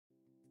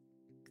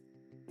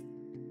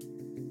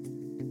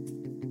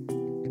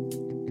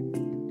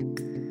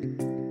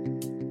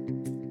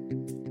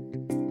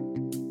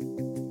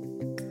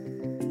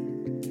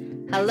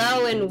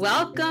Hello and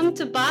welcome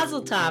to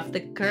Baseltoff, the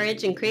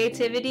courage and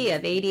creativity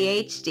of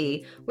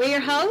ADHD. We're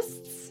your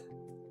hosts.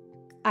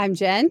 I'm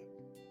Jen.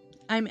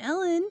 I'm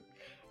Ellen.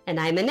 And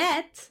I'm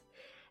Annette.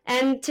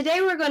 And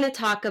today we're going to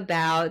talk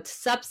about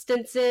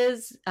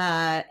substances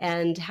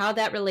and how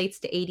that relates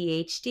to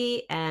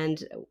ADHD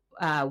and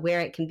where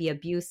it can be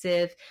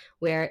abusive,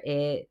 where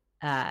it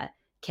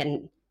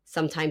can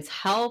sometimes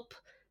help,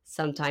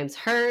 sometimes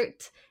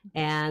hurt.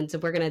 And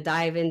we're going to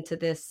dive into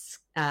this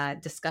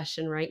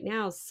discussion right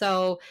now.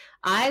 So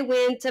I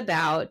went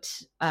about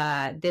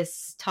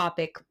this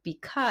topic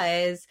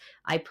because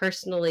I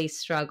personally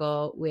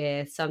struggle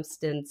with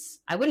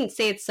I wouldn't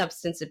say it's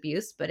substance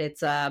abuse, but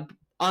it's on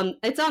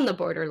the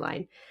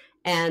borderline.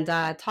 And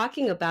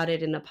talking about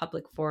it in a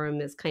public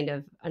forum is kind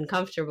of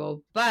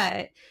uncomfortable,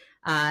 but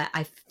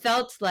I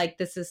felt like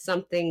this is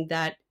something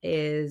that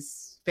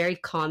is very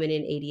common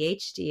in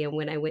ADHD. And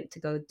when I went to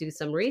go do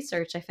some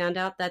research, I found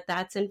out that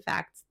that's in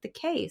fact the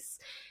case.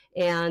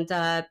 And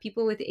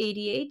people with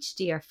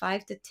ADHD are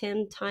 5 to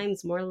 10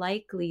 times more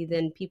likely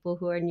than people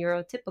who are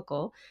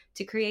neurotypical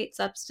to create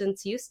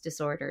substance use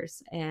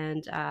disorders.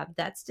 And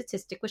that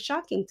statistic was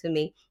shocking to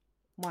me.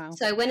 Wow.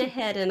 So I went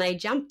ahead and I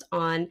jumped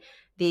on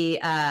the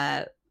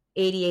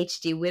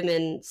ADHD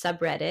women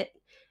subreddit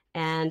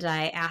and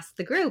I asked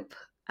the group,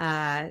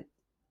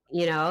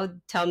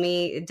 tell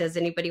me, does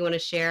anybody want to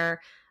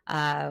share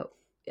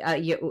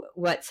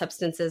what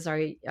substances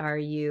are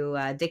you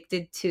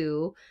addicted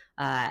to?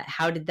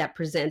 How did that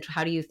present?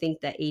 How do you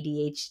think that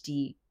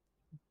ADHD,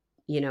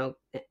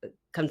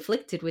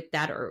 conflicted with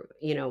that or,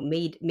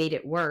 made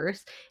it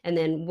worse? And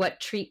then what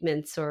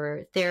treatments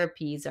or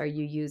therapies are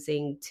you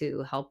using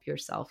to help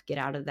yourself get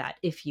out of that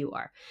if you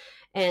are?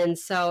 And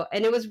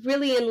it was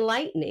really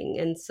enlightening.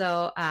 And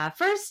so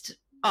first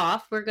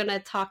off, we're going to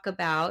talk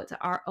about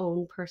our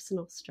own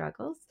personal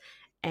struggles.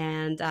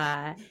 And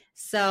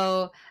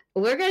so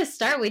we're going to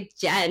start with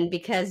Jen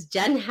because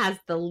Jen has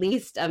the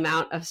least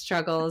amount of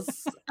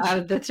struggles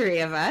of the three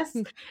of us.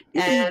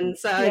 And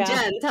so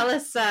Jen, tell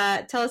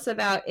us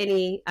about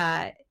any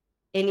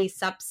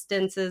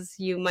substances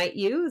you might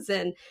use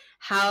and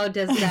how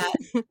does that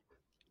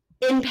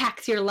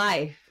impact your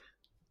life?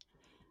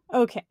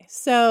 Okay,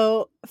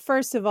 so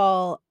first of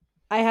all,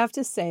 I have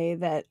to say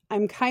that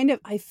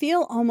I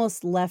feel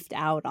almost left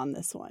out on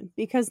this one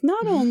because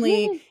not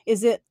only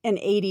is it an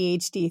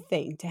ADHD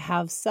thing to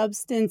have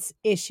substance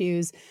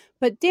issues,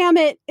 but damn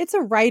it, it's a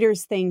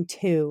writer's thing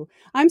too.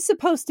 I'm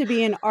supposed to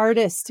be an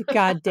artist,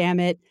 god damn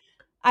it.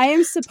 I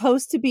am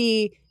supposed to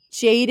be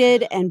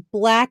jaded and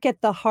black at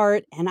the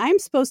heart, and I'm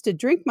supposed to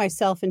drink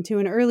myself into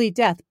an early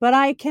death, but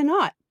I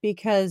cannot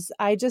because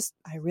I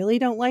really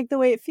don't like the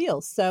way it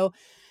feels. So,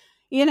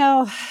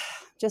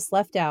 just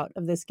left out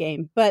of this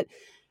game. But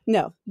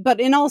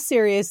in all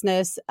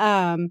seriousness,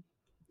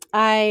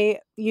 I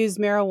use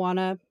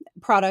marijuana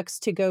products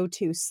to go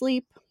to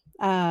sleep.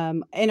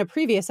 In a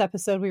previous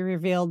episode, we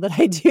revealed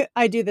that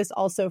I do this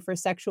also for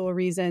sexual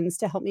reasons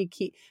to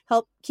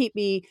help keep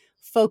me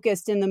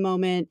focused in the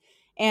moment.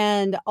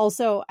 And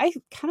also, I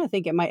kind of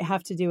think it might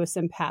have to do with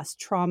some past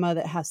trauma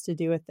that has to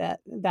do with that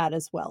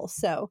as well.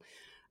 So,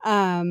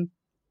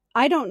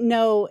 I don't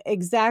know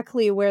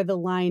exactly where the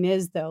line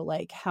is, though,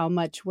 like how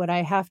much would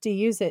I have to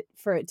use it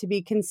for it to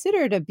be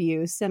considered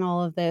abuse and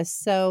all of this.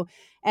 So,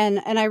 and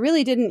I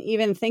really didn't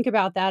even think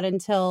about that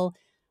until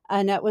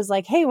Annette was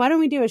like, hey, why don't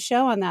we do a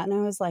show on that? And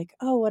I was like,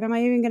 oh, what am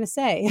I even going to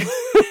say?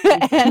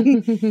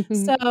 And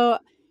so,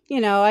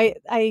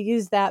 I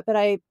use that, but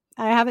I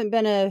haven't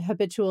been a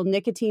habitual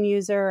nicotine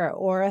user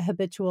or a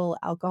habitual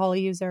alcohol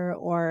user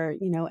or,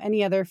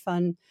 any other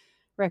fun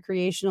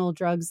recreational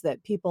drugs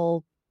that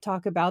people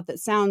talk about that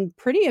sound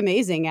pretty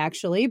amazing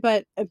actually,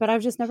 but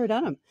I've just never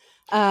done them.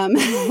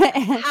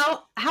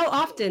 How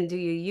often do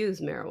you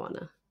use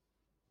marijuana?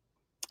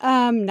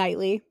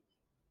 Nightly.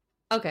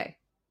 Okay.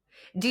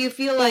 Do you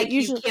feel like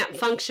you can't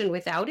function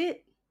without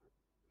it?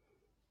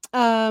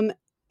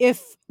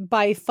 If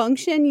by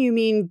function you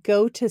mean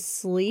go to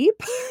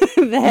sleep,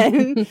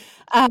 then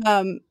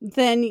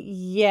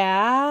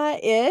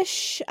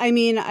yeah-ish. I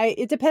mean,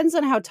 it depends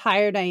on how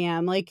tired I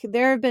am. Like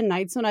there have been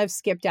nights when I've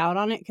skipped out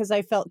on it because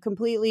I felt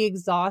completely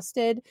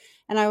exhausted,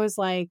 and I was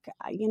like,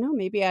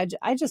 maybe I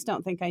just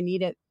don't think I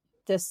need it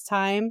this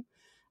time.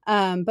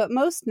 But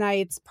most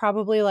nights,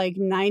 probably like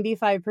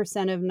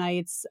 95% of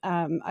nights,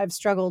 I've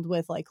struggled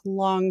with like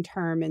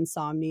long-term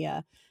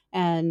insomnia.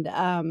 And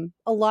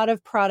a lot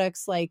of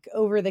products like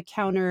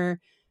over-the-counter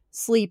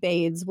sleep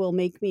aids will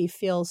make me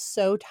feel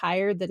so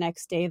tired the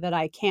next day that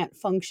I can't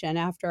function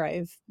after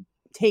I've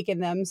taken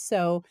them.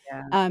 So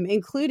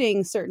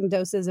including certain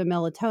doses of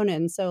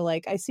melatonin. So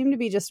like I seem to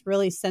be just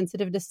really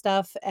sensitive to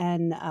stuff,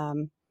 and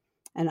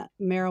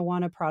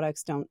marijuana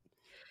products don't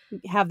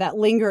have that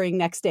lingering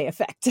next day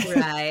effect.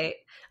 Right.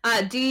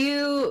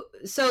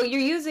 So you're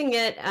using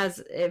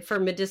it for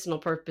medicinal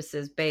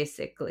purposes,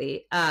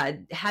 basically.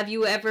 Have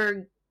you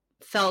ever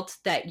felt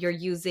that you're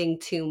using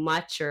too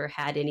much or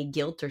had any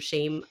guilt or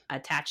shame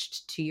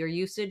attached to your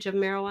usage of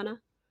marijuana?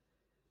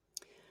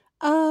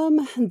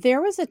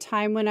 There was a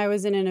time when I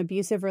was in an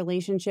abusive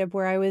relationship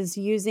where I was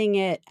using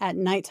it at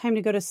nighttime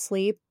to go to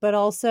sleep, but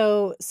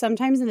also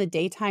sometimes in the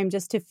daytime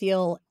just to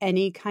feel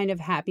any kind of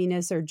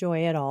happiness or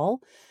joy at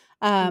all.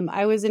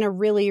 I was in a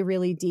really,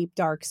 really deep,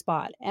 dark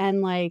spot.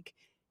 And like,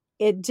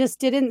 it just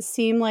didn't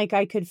seem like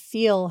I could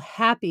feel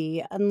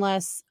happy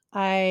unless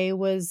I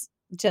was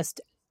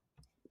just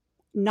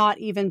not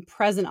even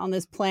present on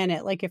this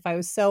planet. Like if I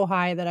was so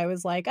high that I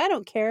was like, I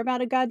don't care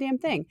about a goddamn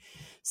thing.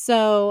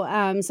 So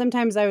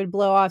sometimes I would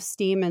blow off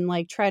steam and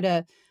like try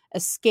to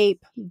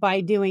escape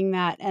by doing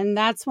that. And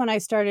that's when I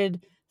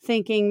started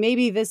thinking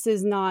maybe this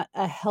is not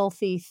a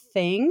healthy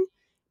thing,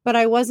 but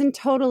I wasn't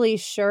totally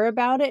sure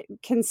about it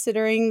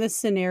considering the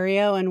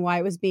scenario and why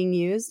it was being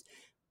used.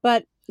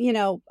 But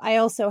I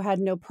also had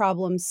no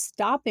problem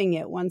stopping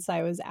it once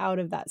I was out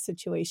of that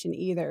situation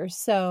either.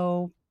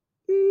 So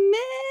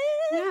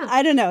Yeah.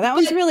 I don't know. That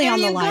one's really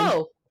on the line.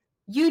 Go.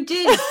 You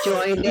did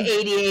join the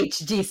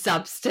ADHD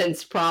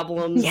substance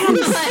problems.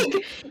 Yes.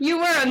 Like you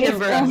were a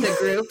member of the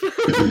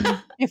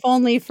group. If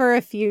only for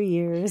a few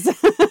years.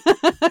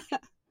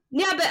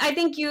 Yeah, but I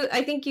think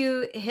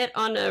you hit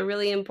on a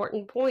really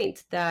important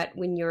point that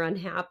when you're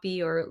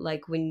unhappy or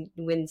like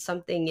when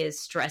something is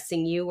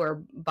stressing you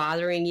or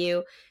bothering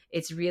you,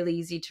 it's really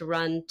easy to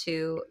run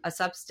to a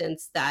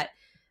substance that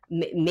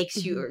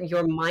makes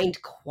your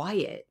mind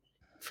quiet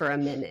for a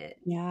minute.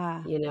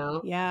 Yeah.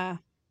 Yeah.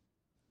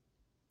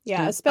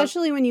 Yeah,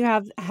 especially when you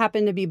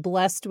happen to be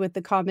blessed with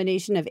the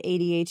combination of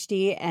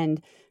ADHD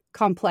and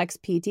complex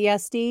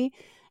PTSD,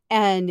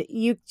 and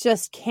you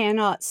just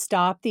cannot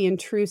stop the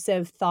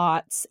intrusive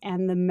thoughts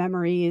and the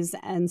memories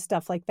and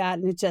stuff like that.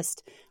 And it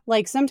just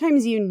like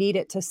sometimes you need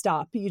it to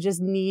stop. You just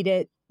need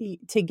it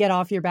to get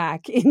off your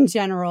back in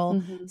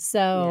general.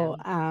 So,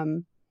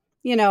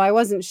 I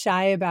wasn't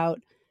shy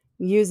about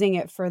using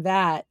it for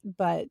that,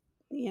 but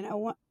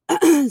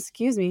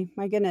excuse me,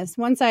 my goodness,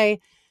 once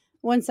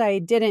I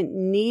didn't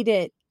need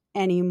it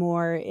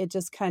anymore, it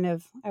just kind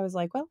of, I was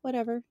like, well,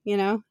 whatever,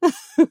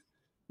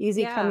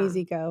 easy come,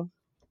 easy go.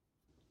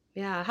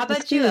 Yeah. How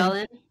about you,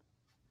 Ellen?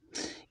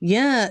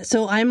 Yeah.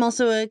 So I'm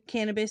also a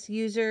cannabis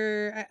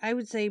user. I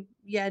would say,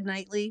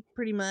 nightly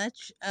pretty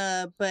much.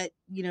 But,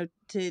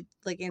 to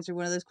like answer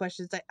one of those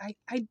questions,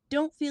 I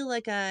don't feel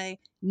like I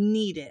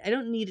need it. I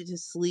don't need it to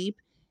sleep.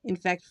 In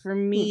fact, for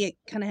me, it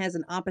kind of has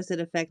an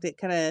opposite effect. It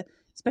kind of,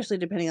 especially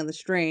depending on the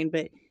strain,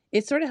 but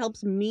it sort of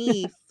helps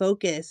me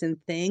focus and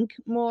think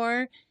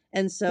more.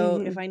 And so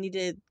if I need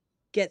to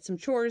get some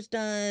chores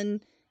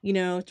done,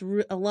 it's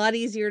a lot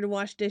easier to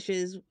wash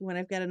dishes when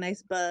I've got a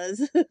nice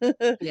buzz.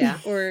 Yeah.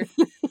 Or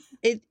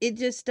it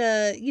just,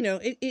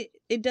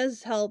 it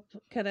does help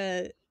kind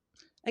of,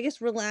 I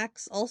guess,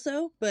 relax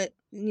also, but,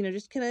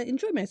 just kind of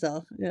enjoy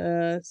myself.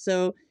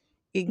 So,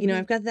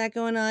 I've got that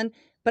going on.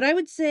 But I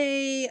would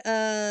say,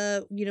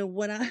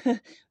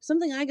 when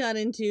something I got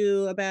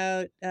into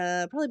about,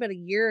 probably about a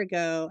year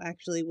ago,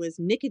 actually, was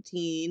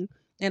nicotine.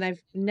 And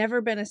I've never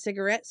been a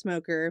cigarette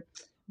smoker.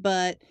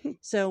 But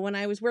so when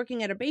I was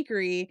working at a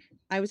bakery,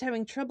 I was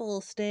having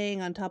trouble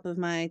staying on top of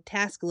my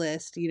task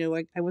list.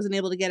 I wasn't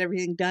able to get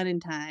everything done in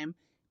time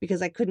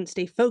because I couldn't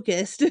stay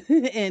focused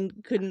and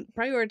couldn't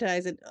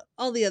prioritize and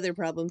all the other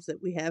problems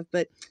that we have.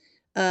 But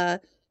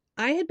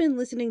I had been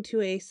listening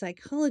to a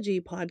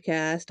psychology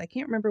podcast. I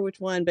can't remember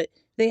which one, but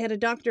they had a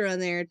doctor on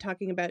there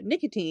talking about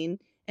nicotine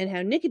and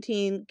how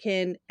nicotine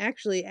can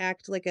actually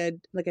act like a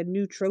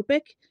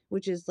nootropic,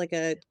 which is like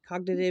a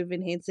cognitive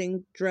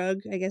enhancing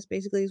drug, I guess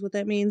basically is what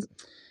that means.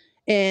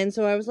 And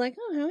so I was like,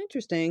 oh, how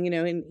interesting,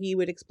 and he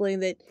would explain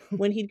that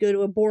when he'd go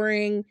to a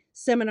boring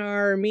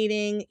seminar or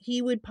meeting,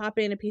 he would pop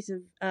in a piece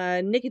of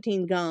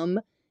nicotine gum,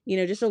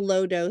 just a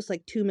low dose,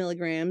 like 2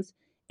 milligrams,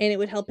 and it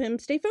would help him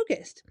stay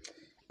focused.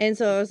 And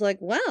so I was like,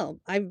 wow,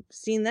 I've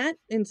seen that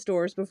in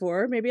stores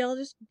before. Maybe I'll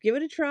just give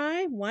it a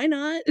try. Why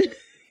not?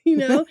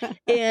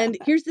 And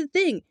here's the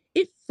thing.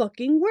 It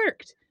fucking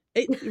worked.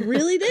 It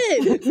really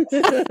did.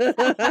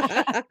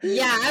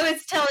 Yeah, I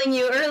was telling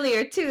you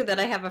earlier too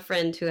that I have a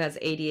friend who has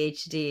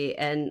ADHD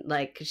and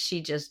like she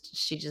just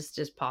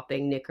is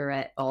popping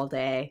Nicorette all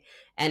day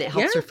and it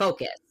helps her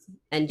focus.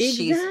 And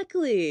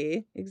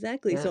exactly.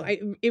 Yeah. So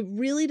it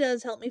really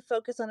does help me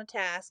focus on a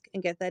task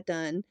and get that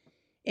done.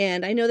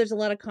 And I know there's a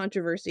lot of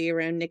controversy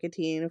around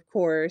nicotine, of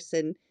course,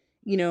 and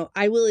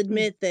I will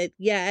admit that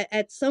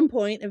at some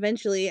point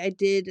eventually I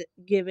did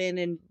give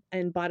in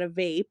and bought a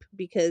vape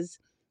because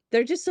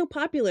they're just so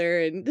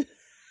popular, and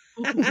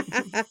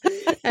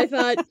I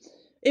thought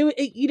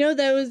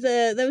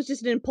that was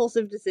just an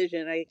impulsive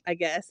decision, I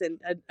guess,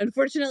 and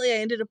unfortunately I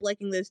ended up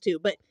liking those too.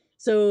 But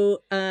so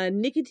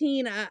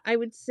nicotine, I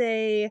would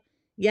say,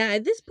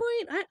 at this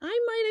point I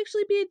might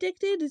actually be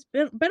addicted. It's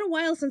been a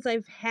while since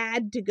I've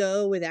had to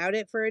go without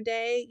it for a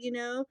day.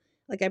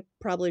 Like I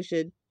probably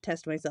should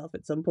test myself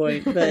at some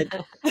point, but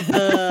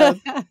I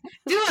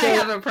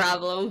have a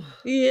problem?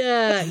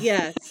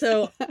 Yeah.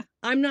 So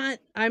I'm not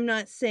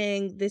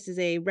saying this is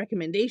a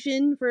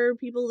recommendation for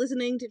people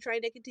listening to try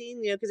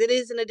nicotine, because it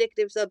is an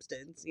addictive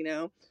substance,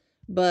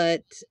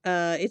 but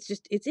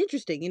it's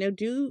interesting,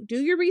 do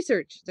your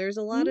research. There's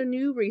a lot of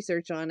new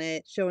research on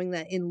it showing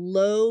that in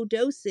low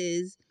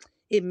doses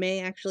it may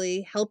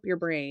actually help your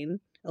brain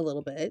a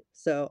little bit.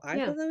 So I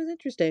Yeah. thought that was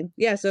interesting.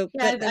 Yeah, so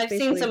Yeah, that's I've seen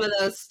basically some of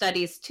those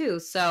studies too.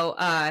 So,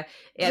 I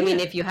mean,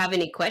 if you have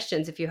any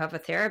questions, if you have a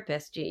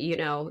therapist,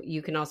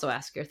 you can also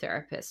ask your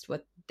therapist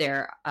what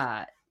their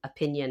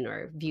opinion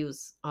or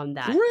views on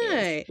that is.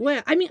 right.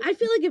 Well, I mean, I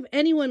feel like if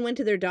anyone went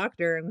to their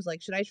doctor and was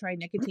like, "Should I try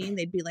nicotine?"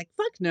 They'd be like,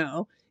 "Fuck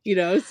no,"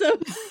 so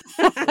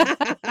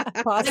I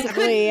could,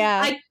 Possibly,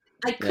 yeah.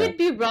 I yeah. could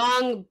be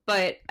wrong,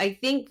 but I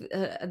think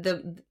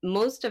the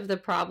most of the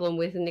problem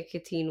with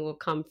nicotine will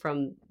come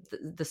from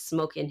the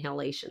smoke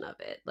inhalation of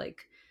it.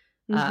 Like,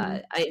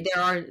 Mhm.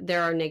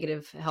 there are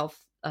negative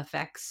health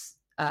effects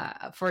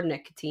for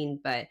nicotine,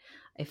 but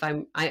if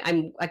I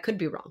could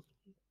be wrong,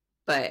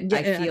 but I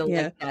Yeah, feel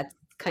yeah. like that's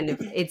kind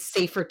of, it's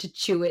safer to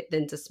chew it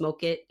than to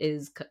smoke it.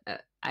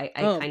 I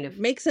Oh, kind of,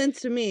 makes sense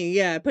to me.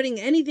 Yeah, putting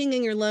anything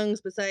in your lungs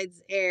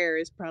besides air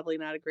is probably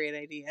not a great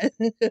idea.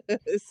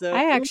 So,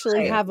 I actually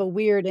right. have a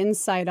weird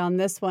insight on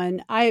this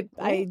one. oh,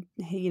 I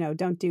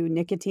don't do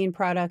nicotine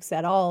products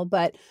at all,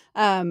 but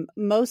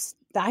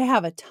I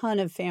have a ton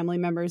of family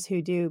members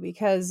who do,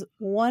 because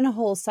one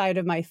whole side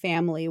of my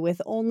family,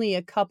 with only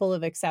a couple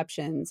of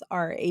exceptions,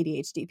 are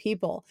ADHD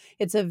people.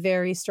 It's a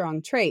very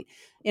strong trait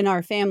in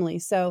our family.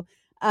 So,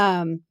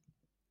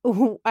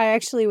 I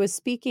actually was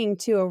speaking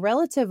to a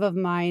relative of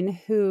mine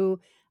who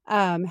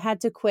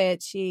had to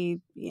quit. She,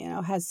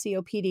 has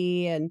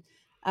COPD,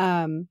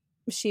 and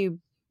she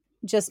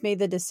just made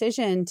the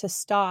decision to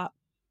stop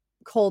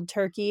cold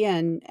turkey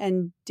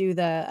and do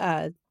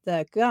the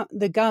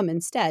gum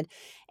instead.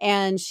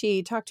 And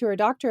she talked to her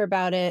doctor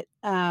about it.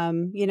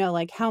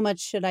 Like, how much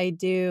should I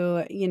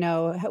do?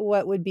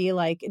 What would be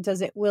like?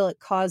 Will it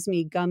cause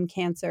me gum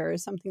cancer or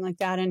something like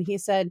that? And he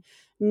said,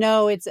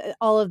 no, it's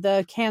all of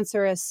the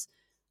cancerous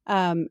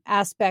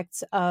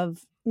aspects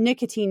of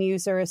nicotine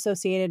use are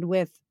associated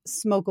with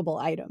smokable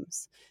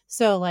items.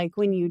 So, like,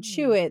 when you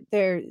chew it,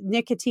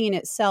 nicotine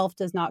itself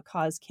does not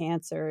cause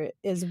cancer,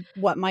 is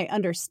what my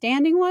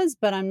understanding was,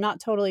 but I'm not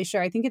totally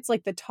sure. I think it's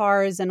like the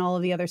tars and all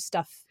of the other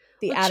stuff,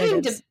 the Well,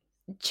 additives.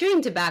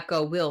 chewing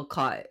tobacco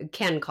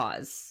can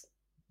cause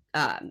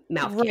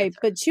mouth Right, cancer.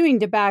 but chewing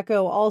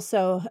tobacco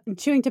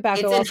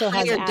It's in also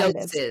has higher additives.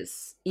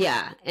 doses.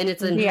 Yeah, and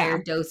it's in Yeah.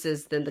 higher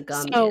doses than the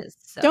gum So is.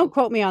 don't So,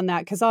 quote me on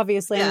that, because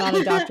obviously I'm yeah.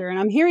 not a doctor, and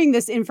I'm hearing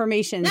this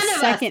information None of us.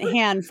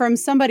 secondhand from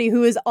somebody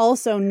who is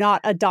also not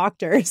a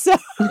doctor. So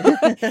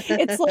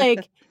it's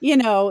like,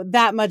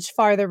 that much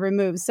farther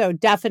removed. So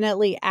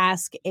definitely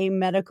ask a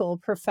medical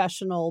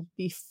professional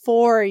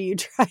before you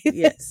try this.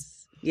 yes.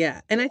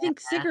 Yeah. And I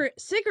think Yeah.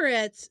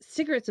 cigarettes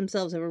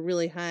themselves have a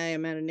really high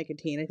amount of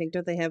nicotine. I think,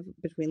 don't they have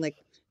between like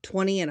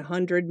 20 and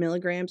 100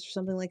 milligrams or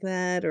something like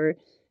that? Or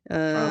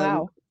Oh,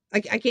 wow. I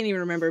can't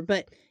even remember,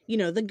 but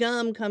the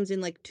gum comes in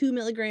like 2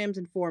 milligrams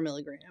and 4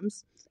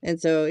 milligrams. And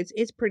so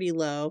it's pretty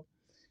low.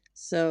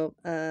 So,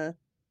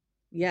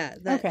 yeah,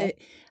 Okay.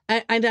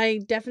 and I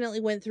definitely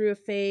went through a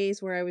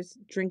phase where I was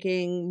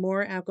drinking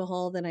more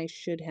alcohol than I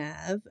should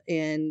have,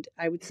 and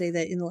I would say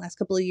that in the last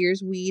couple of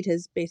years, weed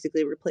has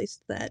basically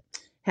replaced that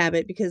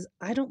habit, because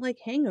I don't like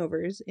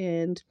hangovers,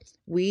 and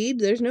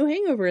there's no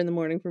hangover in the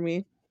morning for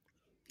me.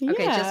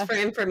 Okay, Yeah. just for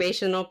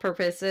informational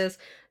purposes,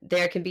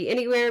 there can be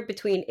anywhere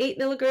between 8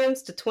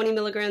 milligrams to 20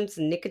 milligrams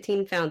of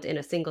nicotine found in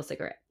a single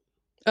cigarette.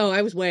 Oh,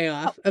 I was way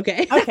off.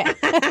 Okay. Okay.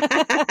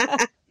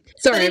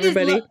 Sorry, But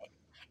everybody.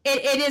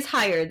 it is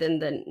higher than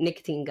the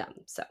nicotine gum.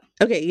 So,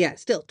 Okay, yeah,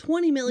 still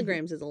 20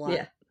 milligrams is a lot.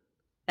 yeah,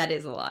 that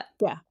is a lot.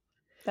 Yeah,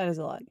 that is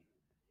a lot.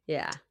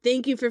 Yeah.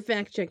 Thank you for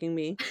fact checking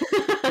me.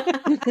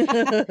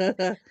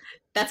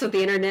 That's what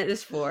the internet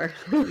is for.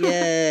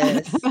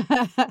 Yes.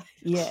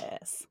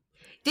 Yes.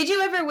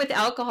 With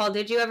alcohol,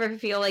 did you ever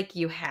feel like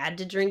you had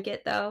to drink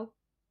it though?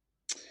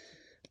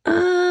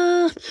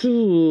 That's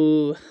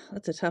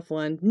a tough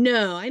one.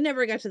 No, I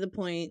never got to the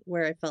point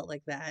where I felt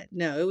like that.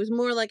 No, it was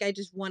more like I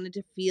just wanted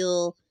to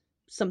feel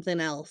something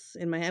else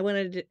in my head. I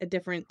wanted a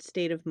different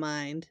state of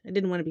mind. I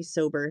didn't want to be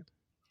sober.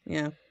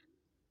 Yeah.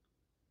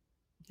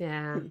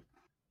 Yeah.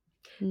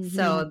 Mm-hmm.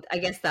 So I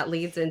guess that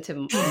leads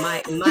into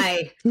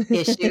my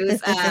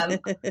issues.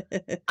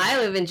 I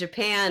live in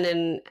Japan,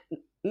 and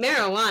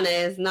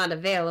marijuana is not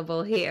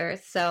available here.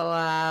 So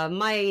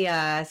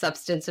my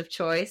substance of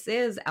choice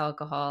is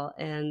alcohol,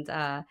 and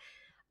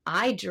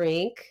I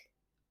drink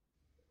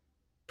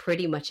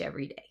pretty much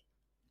every day.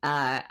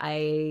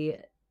 And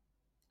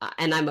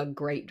I'm a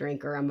great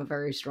drinker. I'm a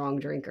very strong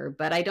drinker,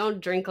 but I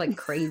don't drink like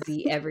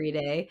crazy every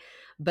day,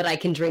 but I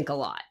can drink a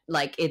lot.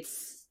 Like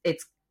it's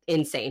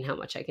insane how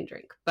much I can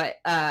drink. But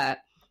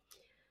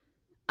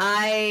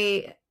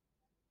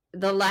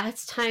the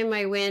last time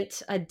I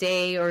went a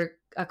day or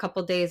a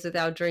couple days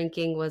without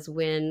drinking was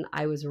when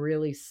I was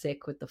really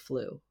sick with the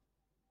flu.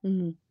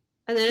 Mm-hmm.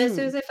 And then as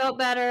soon as I felt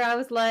better, I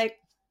was like,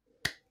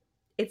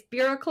 it's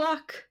beer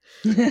o'clock.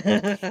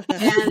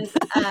 And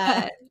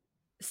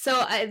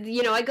so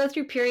I go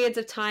through periods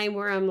of time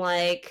where I'm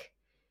like,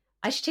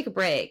 I should take a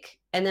break.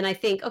 And then I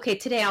think, okay,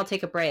 today I'll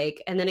take a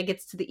break. And then it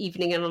gets to the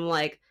evening and I'm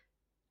like,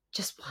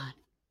 just one.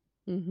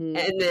 Mm-hmm.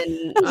 And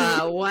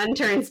then one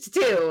turns to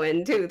two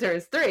and two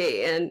turns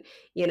three. And,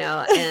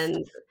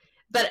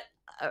 but,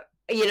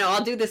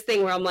 I'll do this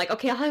thing where I'm like,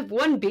 okay, I'll have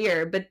one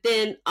beer, but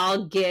then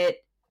I'll get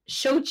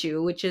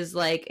shochu, which is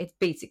like, it's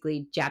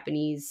basically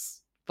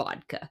Japanese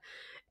vodka,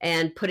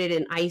 and put it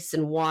in ice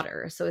and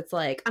water. So it's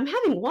like, I'm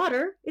having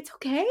water. It's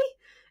okay.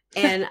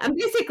 And I'm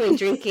basically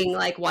drinking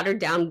like watered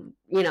down,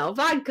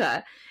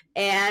 vodka.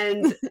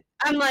 And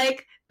I'm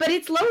like, but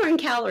it's lower in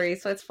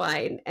calories, so it's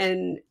fine.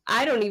 And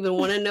I don't even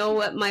want to know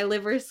what my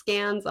liver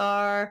scans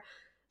are.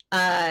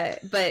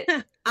 But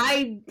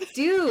I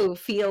do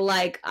feel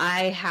like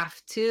I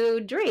have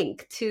to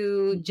drink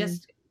to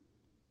just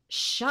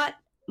shut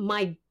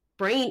my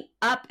brain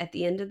up at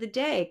the end of the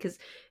day. Because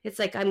it's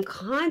like I'm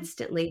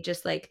constantly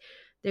just like,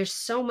 there's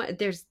so much,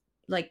 there's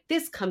like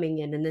this coming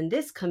in and then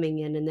this coming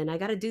in and then I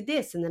got to do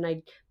this and then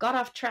I got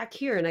off track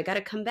here and I got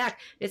to come back.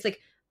 It's like,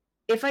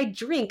 if I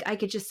drink, I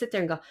could just sit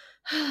there and go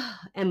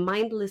and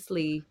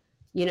mindlessly,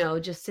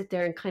 just sit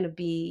there and kind of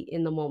be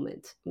in the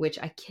moment, which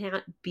I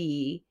can't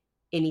be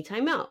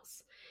anytime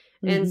else.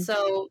 And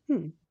so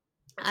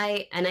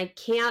I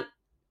can't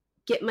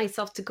get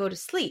myself to go to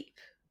sleep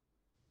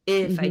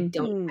if I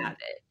don't have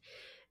it.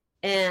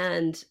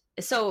 And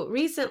so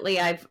recently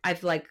I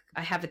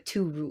have a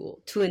 2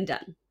 rule, 2 and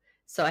done.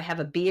 So I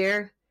have a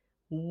beer,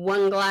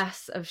 1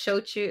 glass of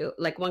shochu,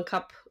 like 1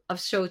 cup of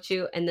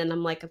shochu, and then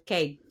I'm like,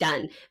 okay,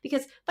 done.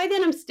 Because by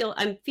then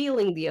I'm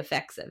feeling the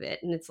effects of it.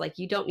 And it's like,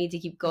 you don't need to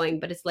keep going,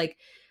 but it's like,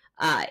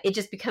 it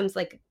just becomes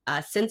like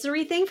a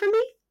sensory thing for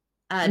me.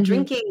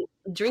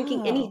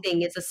 Drinking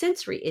anything is a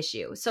sensory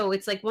issue. So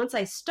it's like, once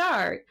I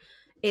start,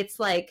 it's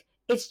like,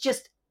 it's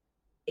just,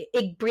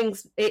 it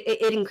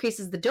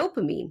increases the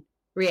dopamine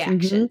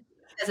reaction,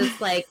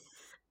 because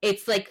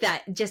it's like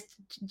that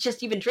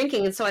just even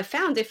drinking. And so I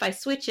found if I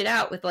switch it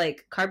out with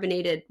like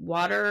carbonated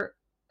water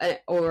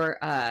or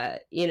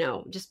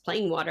just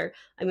plain water,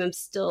 I'm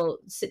still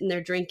sitting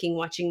there drinking,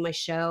 watching my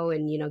show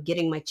and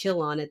getting my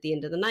chill on at the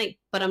end of the night,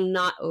 but I'm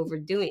not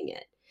overdoing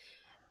it.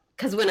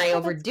 Because when I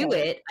overdo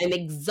it, I'm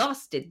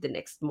exhausted the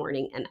next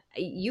morning. And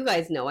you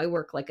guys know I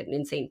work like an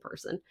insane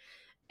person.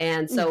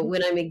 And so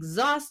when I'm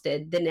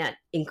exhausted, then that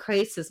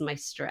increases my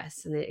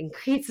stress and it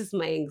increases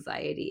my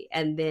anxiety.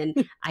 And then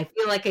I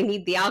feel like I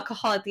need the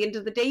alcohol at the end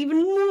of the day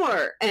even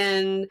more.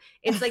 And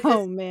it's like,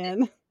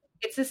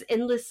 it's this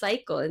endless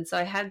cycle. And so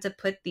I had to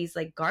put these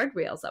like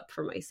guardrails up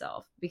for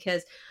myself,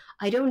 because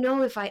I don't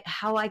know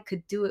how I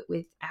could do it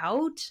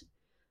without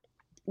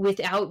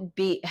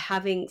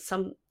having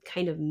some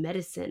kind of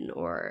medicine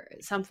or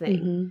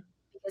something,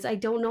 because I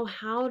don't know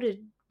how to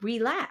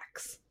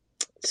relax.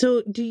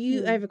 So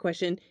I have a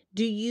question.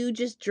 Do you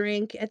just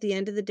drink at the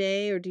end of the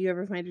day, or do you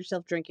ever find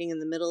yourself drinking in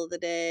the middle of the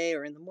day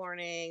or in the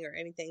morning or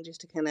anything,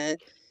 just to kind of,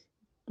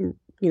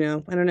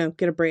 I don't know,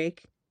 get a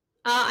break?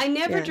 I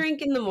never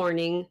drink in the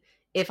morning.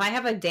 If I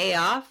have a day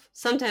off,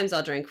 sometimes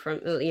I'll drink from,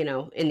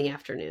 in the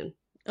afternoon.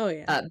 Oh,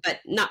 yeah. But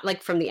not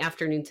like from the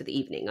afternoon to the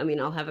evening. I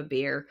mean, I'll have a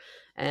beer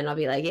and I'll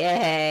be like,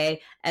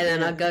 yay. And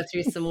then I'll go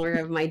through some more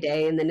of my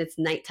day, and then it's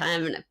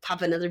nighttime and I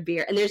pop another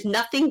beer. And there's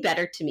nothing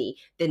better to me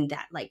than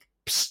that, like,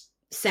 psh,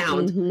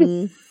 sound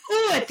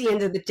at the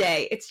end of the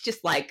day. It's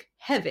just like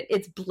heaven.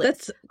 It's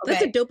bliss.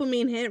 That's a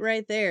dopamine hit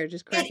right there.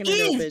 Just cracking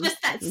it open. Just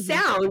that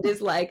sound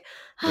is like,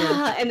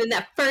 and then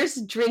that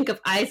first drink of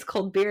ice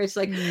cold beer is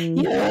like,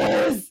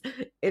 yes,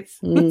 it's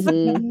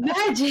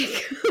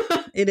magic.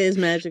 It is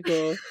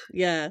magical.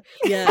 Yeah.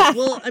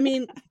 Well, I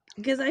mean,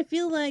 because I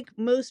feel like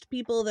most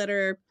people that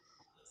are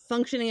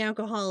functioning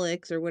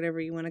alcoholics, or whatever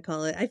you want to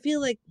call it, I feel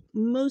like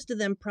most of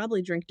them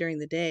probably drink during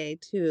the day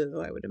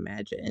too, I would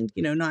imagine,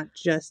 not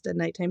just a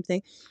nighttime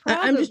thing.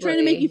 I'm just trying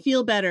to make you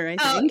feel better, I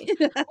think.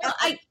 Well,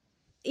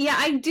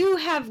 I do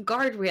have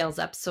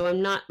guardrails up, so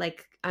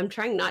I'm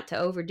trying not to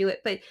overdo it.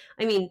 But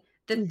I mean,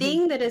 the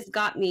thing that has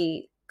got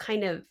me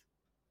kind of,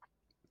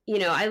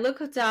 I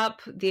looked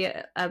up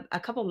a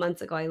couple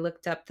months ago, I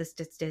looked up the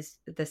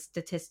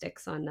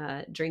statistics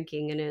on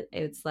drinking, and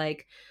it's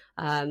like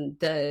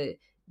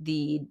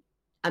the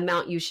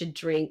amount you should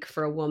drink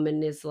for a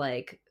woman is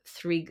like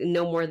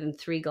no more than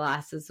 3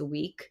 glasses a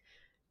week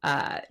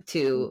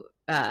to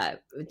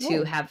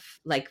have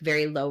like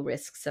very low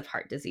risks of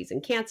heart disease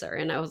and cancer.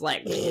 And I was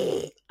like,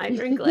 I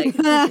drink like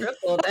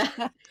triple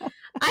that.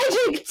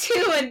 I drink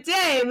 2 a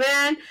day,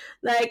 man.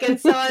 Like, and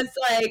so it's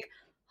like,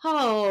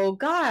 oh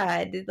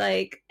God,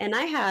 like, and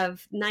I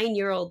have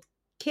 9-year-old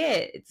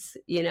kids,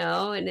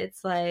 and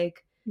it's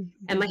like,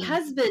 and my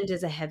husband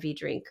is a heavy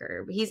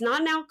drinker. He's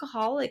not an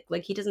alcoholic.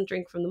 Like, he doesn't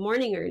drink from the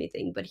morning or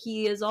anything, but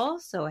he is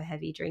also a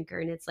heavy drinker.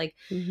 And it's like,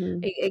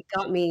 it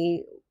got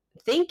me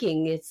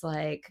thinking, it's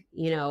like,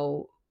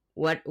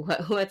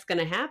 what's going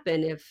to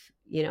happen if,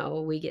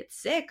 we get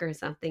sick or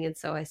something. And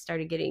so I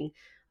started getting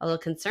a little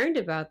concerned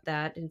about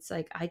that. And it's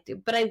like,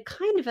 but I'm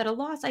kind of at a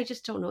loss. I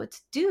just don't know what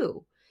to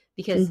do,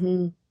 because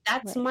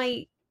that's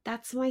my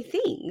that's my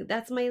thing.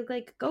 That's my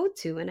like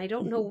go-to. And I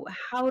don't know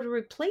how to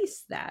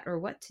replace that or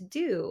what to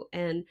do.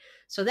 And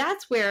so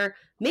that's where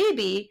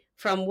maybe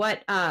from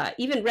what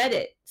even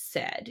Reddit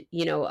said,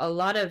 you know, a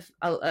lot of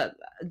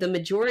the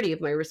majority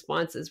of my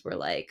responses were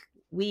like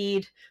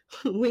weed,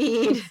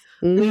 weed,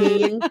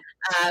 weed.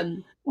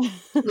 Um,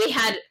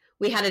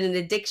 we had an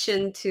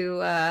addiction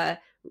to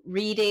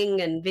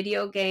reading and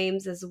video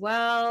games as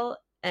well.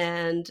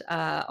 And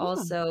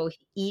also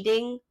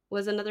eating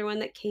was another one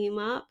that came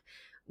up,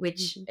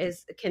 which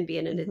can be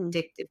an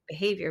addictive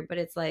behavior. But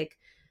it's like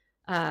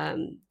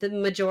the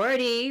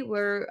majority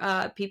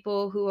were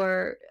people who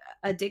are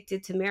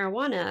addicted to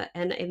marijuana.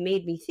 And it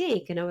made me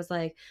think, and I was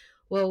like,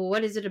 well,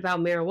 what is it about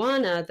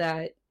marijuana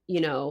that,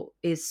 you know,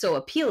 is so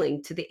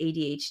appealing to the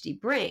ADHD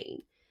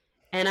brain?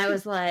 And I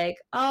was like,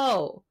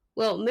 oh,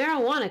 well,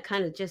 marijuana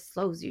kind of just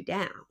slows you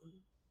down,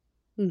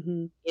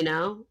 you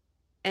know?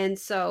 And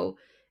so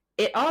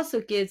it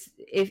also gives,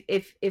 if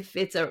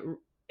it's a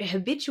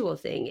habitual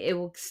thing, it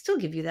will still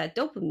give you that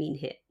dopamine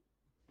hit.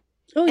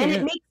 Oh, and yeah,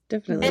 it makes,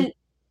 definitely.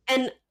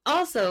 And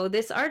also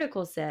this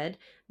article said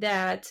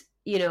that,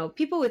 you know,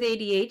 people with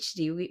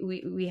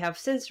ADHD, we have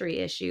sensory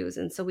issues.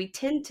 And so we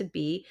tend to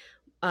be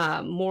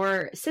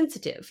more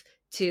sensitive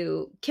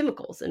to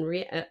chemicals and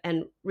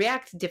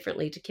react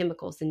differently to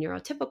chemicals than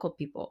neurotypical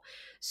people.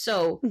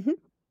 So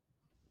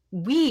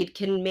weed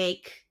can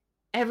make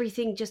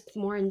everything just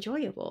more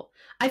enjoyable.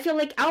 I feel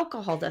like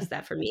alcohol does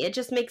that for me. It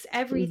just makes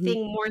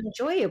everything more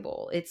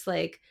enjoyable. It's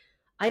like,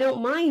 I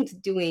don't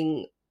mind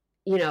doing,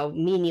 you know,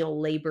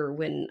 menial labor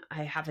when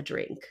I have a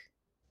drink.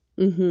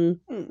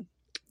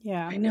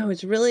 Yeah. I know,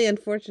 it's really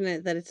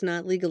unfortunate that it's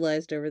not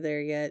legalized over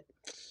there yet.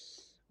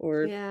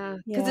 Or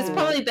because it's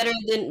probably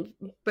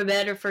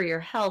better for your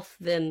health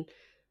than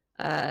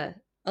a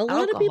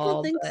lot of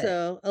people think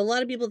so. A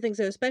lot of people think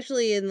so,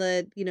 especially in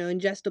the, you know,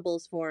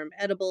 ingestibles form,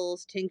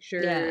 edibles,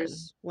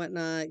 tinctures,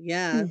 whatnot.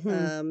 Yeah.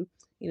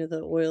 You know,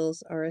 the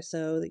oils,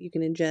 RSO that you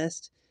can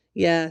ingest.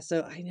 Yeah.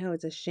 So I know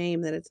it's a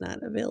shame that it's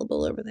not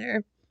available over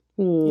there.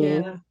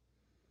 Yeah.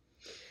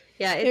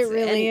 Yeah, it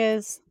really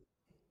is.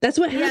 That's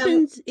what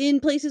happens in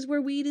places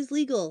where weed is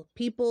legal.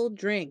 People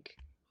drink.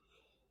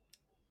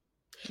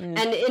 And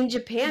in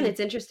Japan, it's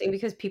interesting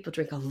because people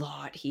drink a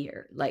lot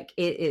here. Like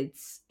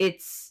it's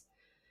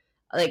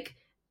like,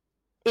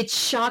 it's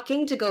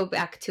shocking to go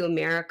back to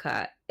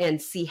America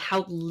and see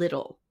how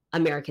little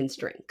Americans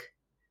drink.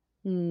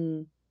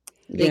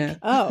 Yeah.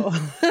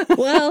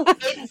 Well,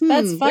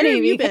 that's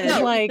funny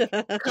because like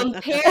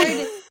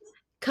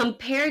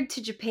compared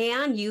to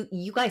Japan,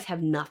 you guys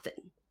have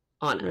nothing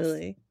on us.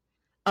 Really?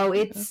 Oh,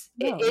 it's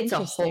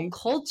a whole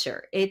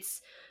culture.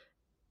 It's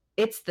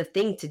the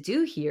thing to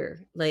do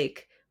here.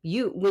 Like,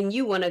 when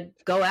you want to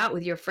go out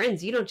with your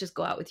friends, you don't just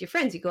go out with your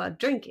friends, you go out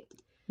drinking.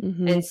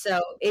 And so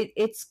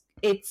it's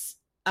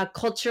a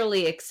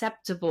culturally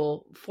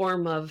acceptable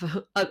form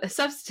of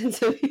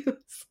substance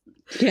abuse.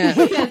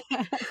 Yeah.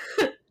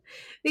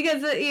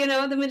 Because you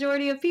know, the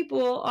majority of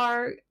people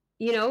are,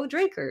 you know,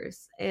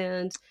 drinkers,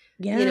 and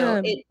you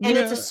know,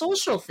 it's a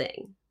social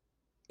thing.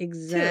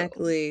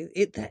 Exactly.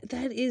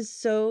 That is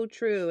so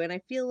true. And I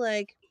feel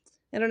like,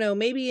 I don't know,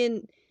 maybe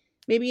in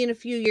a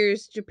few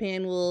years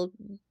Japan will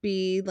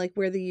be like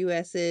where the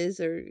US is,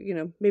 or, you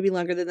know, maybe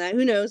longer than that.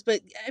 Who knows? But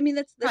I mean,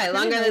 that's probably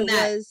longer than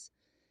that.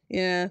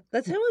 Yeah,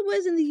 that's how it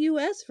was in the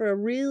US for a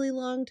really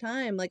long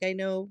time. Like, I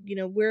know, you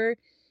know, we're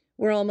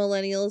all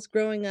millennials.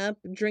 Growing up,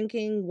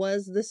 drinking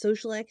was the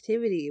social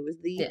activity. It was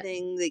the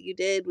thing that you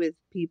did with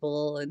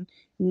people. And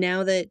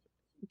now that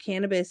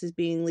cannabis is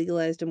being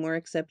legalized and more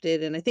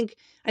accepted, and I think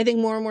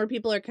more and more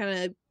people are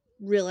kind of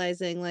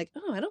realizing, like,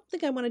 oh, I don't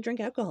think I want to drink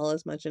alcohol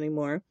as much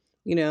anymore.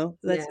 You know,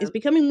 it's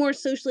becoming more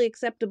socially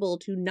acceptable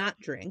to not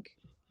drink,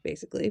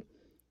 basically.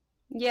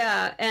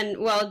 Yeah, and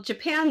well,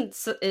 Japan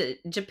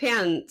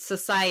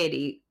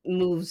society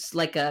moves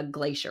like a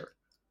glacier.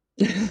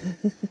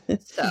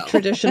 So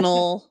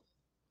traditional.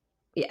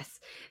 Yes.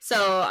 So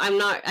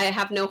I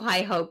have no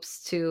high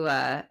hopes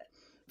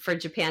for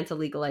Japan to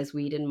legalize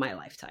weed in my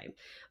lifetime.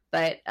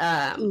 But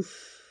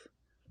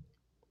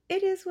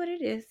it is what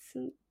it is.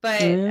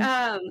 But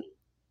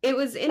it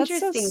was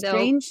interesting. That's so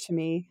strange to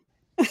me.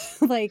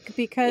 Like,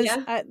 because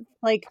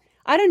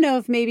I don't know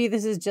if maybe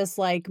this is just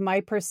like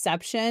my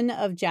perception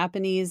of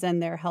Japanese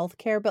and their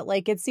healthcare, but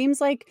like, it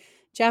seems like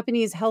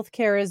Japanese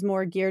healthcare is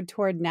more geared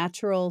toward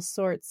natural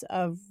sorts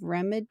of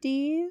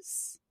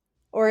remedies.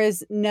 Or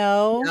is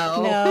no.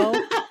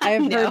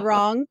 I've heard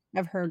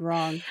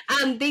wrong.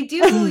 They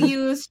do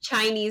use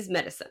Chinese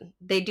medicine.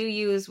 They do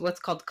use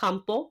what's called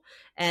kampo,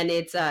 and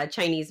it's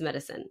Chinese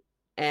medicine.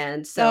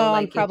 And so,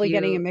 I'm probably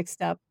getting it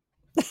mixed up.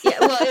 Yeah,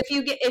 well,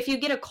 if you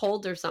get a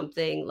cold or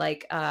something,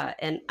 like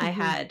and I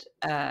had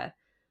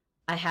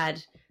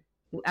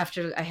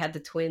after I had the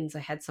twins,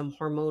 I had some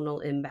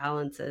hormonal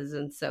imbalances,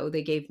 and so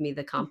they gave me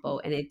the kampo,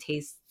 and it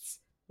tastes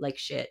like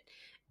shit,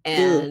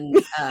 and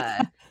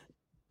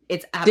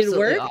it's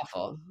absolutely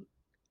awful.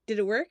 Did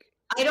it work?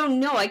 I don't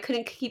know. I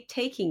couldn't keep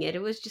taking it.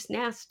 It was just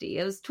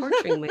nasty. I was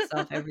torturing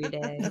myself every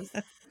day.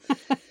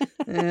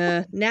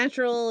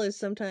 Natural is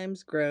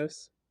sometimes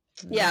gross.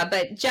 Yeah,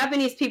 but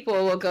Japanese people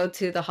will go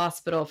to the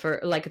hospital for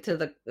like to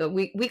the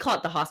we call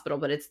it the hospital,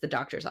 but it's the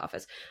doctor's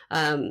office.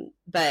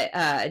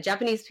 But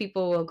Japanese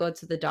people will go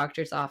to the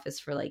doctor's office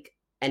for like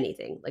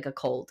anything, like a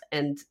cold,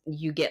 and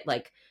you get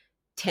like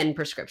 10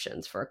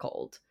 prescriptions for a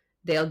cold.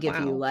 They'll give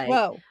you Wow. like,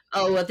 Whoa.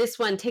 oh, well, this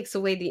one takes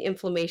away the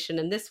inflammation,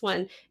 and this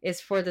one is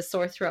for the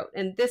sore throat,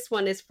 and this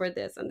one is for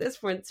this, and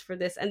this one's for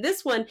this, and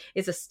this one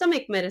is a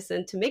stomach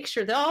medicine to make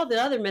sure that all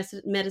the other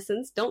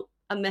medicines don't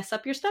mess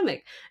up your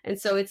stomach. And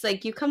so it's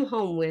like you come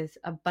home with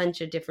a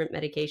bunch of different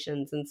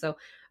medications. And so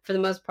for the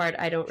most part,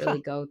 I don't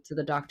really go to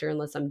the doctor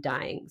unless I'm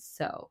dying.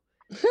 So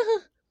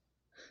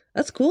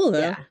That's cool,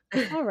 though.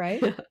 yeah. All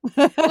right.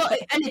 Well,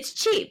 and it's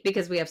cheap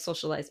because we have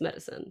socialized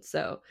medicine.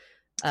 So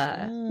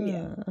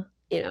Yeah.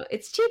 you know,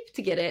 it's cheap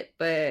to get it,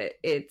 but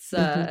it's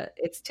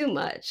too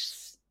much.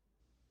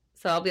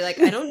 So I'll be like,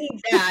 I don't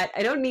need that.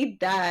 I don't need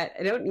that.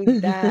 I don't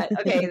need that.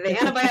 Okay,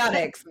 the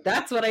antibiotics,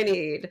 that's what I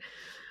need.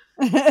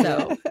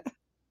 So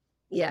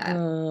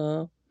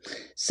yeah.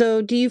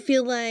 So do you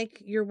feel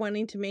like you're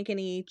wanting to make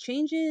any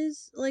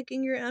changes like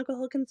in your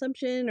alcohol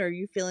consumption, or are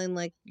you feeling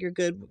like you're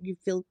good? You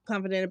feel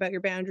confident about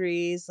your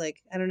boundaries?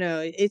 Like, I don't know.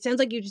 It sounds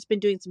like you've just been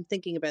doing some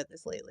thinking about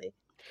this lately.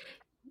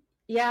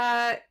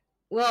 Yeah.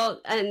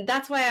 Well, and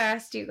that's why I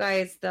asked you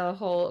guys the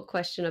whole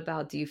question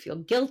about, do you feel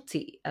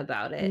guilty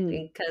about it?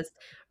 Because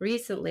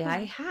recently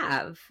I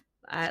have,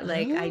 I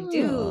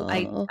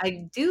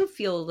do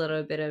feel a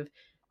little bit of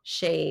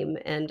shame.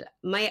 And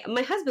my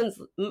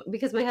husband's,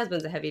 because my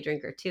husband's a heavy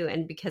drinker too,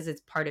 and because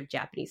it's part of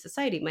Japanese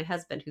society, my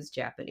husband, who's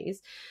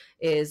Japanese,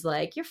 is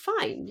like, you're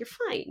fine,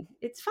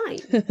 it's fine.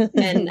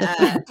 And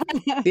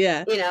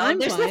yeah, you know,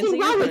 there's nothing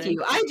wrong with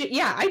you.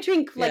 I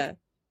drink like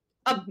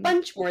a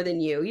bunch more than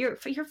you.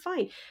 You're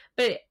fine.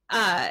 But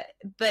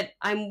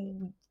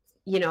I'm,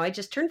 you know, I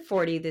just turned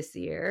 40 this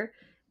year,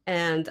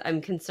 and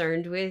I'm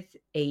concerned with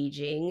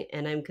aging,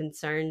 and I'm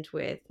concerned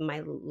with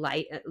my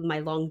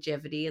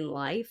longevity in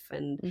life.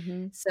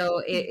 And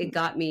so it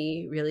got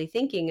me really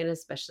thinking, and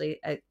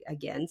especially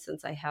again,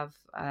 since I have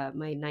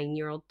my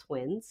 9-year-old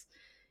twins,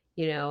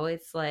 you know,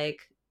 it's like,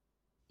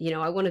 you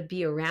know, I want to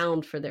be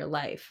around for their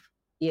life.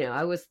 You know,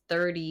 I was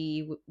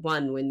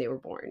 31 when they were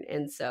born.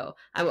 And so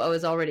I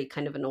was already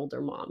kind of an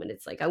older mom. And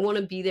it's like, I want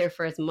to be there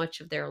for as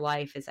much of their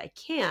life as I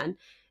can.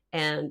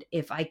 And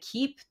if I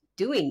keep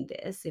doing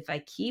this, if I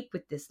keep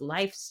with this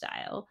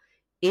lifestyle,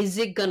 is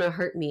it going to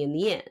hurt me in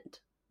the end?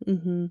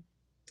 And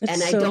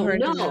I don't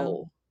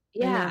know.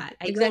 Yeah,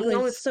 I exactly.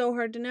 Don't know. It's so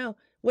hard to know.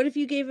 What if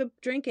you gave up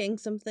drinking,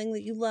 something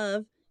that you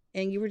love,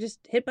 and you were just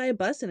hit by a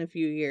bus in a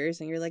few years,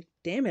 and you're like,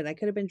 damn it, I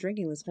could have been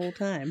drinking this whole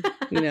time,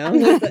 you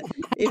know?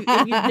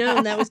 if you'd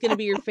known that was going to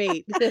be your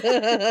fate.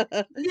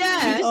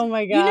 Yeah. Oh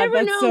my God, you never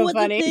that's know so what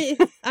funny.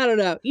 I don't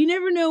know. You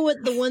never know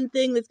what the one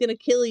thing that's going to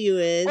kill you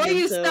is. Or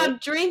you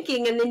stop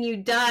drinking and then you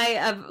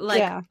die of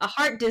like a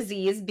heart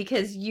disease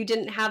because you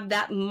didn't have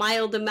that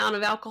mild amount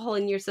of alcohol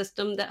in your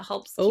system that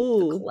helps keep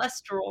the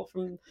cholesterol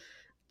from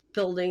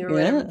building or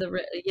whatever.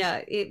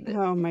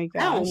 Oh my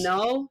gosh. I don't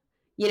know.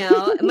 You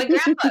know, my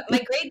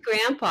great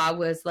grandpa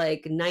was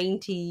like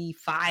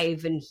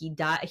 95 and he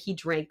died. He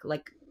drank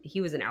like,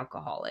 he was an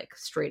alcoholic,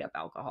 straight up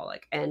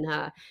alcoholic. And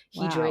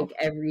he drank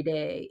every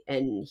day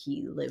and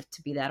he lived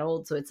to be that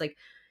old. So it's like,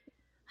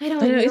 I don't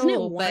know. Isn't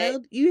it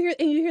wild? You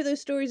hear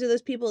those stories of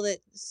those people that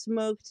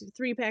smoked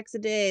 3 packs a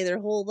day their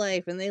whole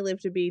life and they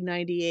live to be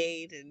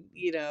 98 and,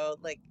 you know,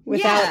 like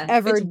without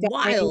ever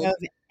dying of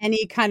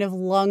any kind of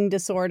lung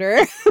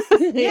disorder.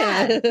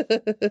 Yeah.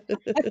 But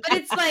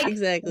it's like,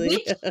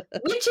 exactly.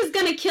 Which is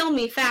going to kill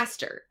me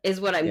faster is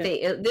what I'm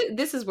thinking.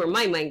 This is where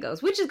my mind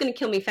goes. Which is going to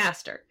kill me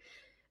faster?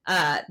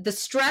 The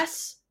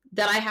stress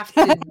that I have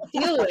to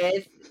deal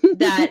with,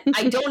 that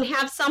I don't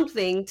have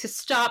something to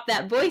stop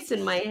that voice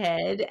in my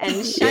head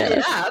and shut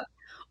it up,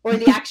 or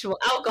the actual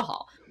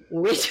alcohol.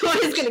 Which one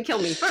is going to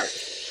kill me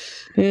first?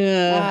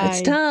 Yeah,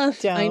 it's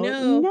tough. I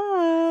know.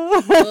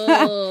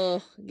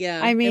 Oh,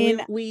 yeah. I mean,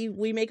 and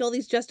we make all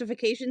these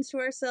justifications to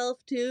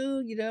ourselves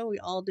too. You know, we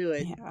all do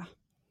it.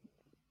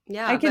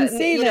 Yeah. I can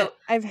say that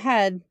I've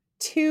had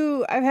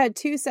two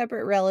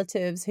separate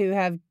relatives who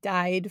have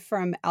died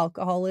from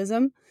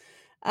alcoholism.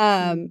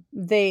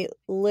 They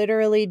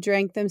literally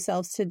drank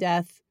themselves to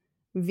death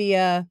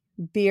via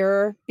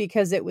beer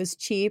because it was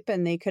cheap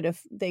and they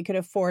could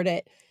afford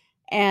it.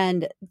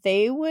 And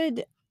they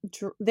would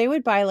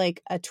buy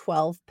like a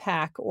 12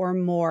 pack or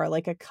more,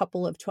 like a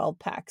couple of 12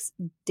 packs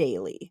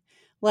daily.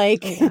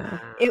 Like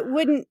it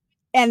wouldn't,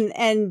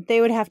 and they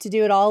would have to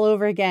do it all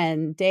over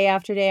again, day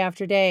after day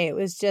after day. It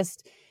was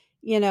just,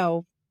 you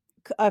know,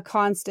 a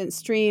constant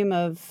stream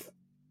of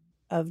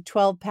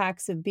 12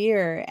 packs of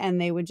beer,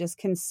 and they would just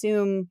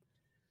consume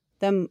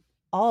them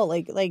all.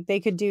 Like they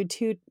could do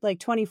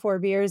 24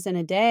 beers in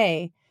a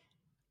day.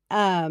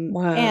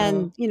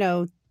 And you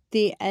know,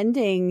 the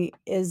ending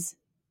is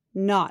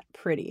not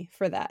pretty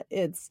for that.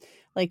 It's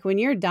like when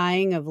you're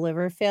dying of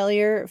liver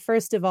failure,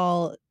 first of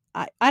all,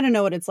 I don't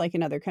know what it's like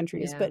in other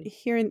countries, but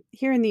here in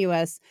the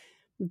US,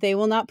 they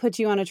will not put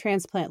you on a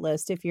transplant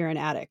list if you're an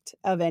addict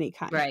of any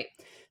kind. Right.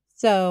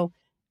 So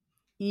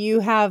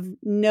you have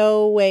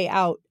no way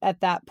out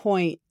at that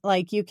point.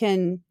 Like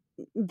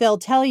they'll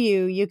tell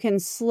you can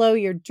slow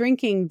your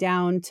drinking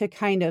down to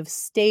kind of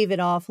stave it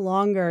off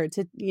longer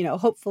to,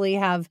 hopefully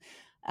have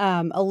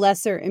a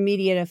lesser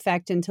immediate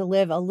effect and to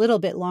live a little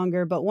bit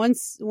longer. But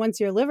once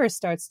your liver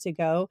starts to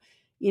go,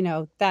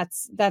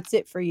 that's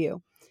it for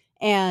you.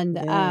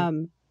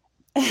 And,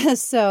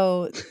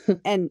 so,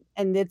 and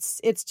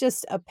it's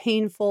just a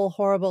painful,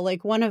 horrible,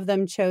 like one of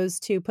them chose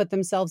to put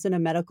themselves in a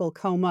medical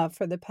coma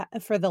for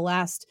the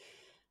last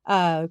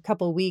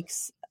couple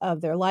weeks of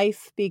their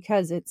life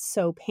because it's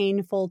so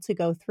painful to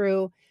go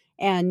through,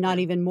 and not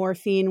even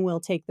morphine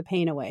will take the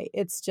pain away.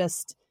 It's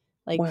just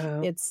like,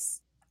 it's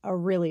a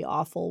really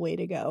awful way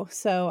to go.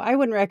 So I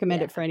wouldn't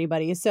recommend it for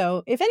anybody.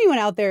 So if anyone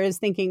out there is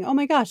thinking, oh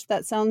my gosh,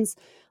 that sounds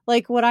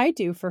like what I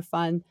do for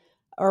fun,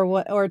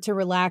 or to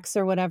relax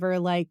or whatever,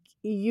 like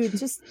you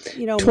just,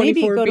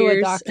 maybe go to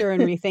a doctor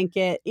and rethink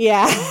it.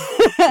 Yeah.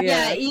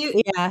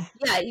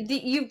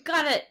 You've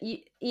got to,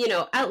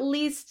 at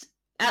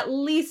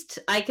least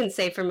I can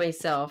say for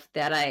myself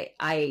that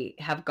I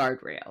have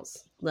guardrails.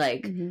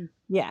 Like,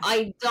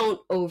 I don't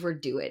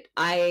overdo it.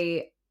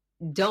 I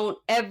don't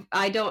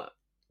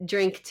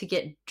drink to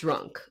get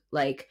drunk.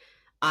 Like,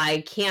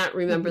 I can't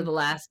remember the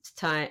last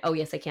time. Oh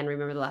yes, I can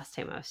remember the last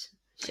time I was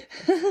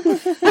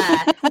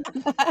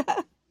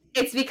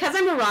it's because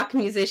I'm a rock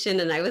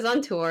musician and I was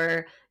on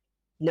tour.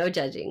 No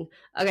judging.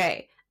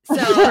 Okay. So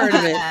part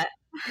of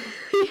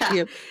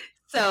it.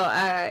 So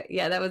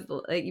that was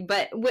like,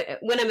 but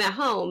when I'm at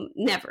home,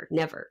 never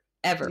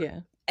ever. Yeah.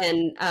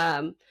 And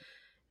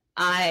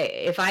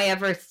if I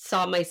ever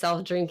saw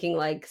myself drinking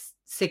like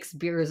 6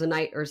 beers a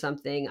night or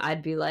something,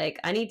 I'd be like,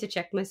 I need to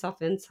check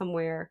myself in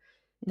somewhere.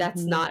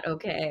 That's not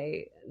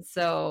okay.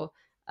 So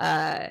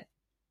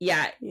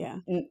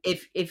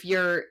if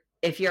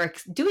you're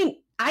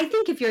doing, I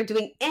think if you're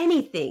doing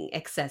anything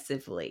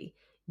excessively,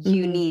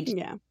 you need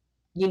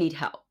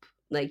help.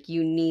 Like,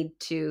 you need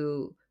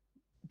to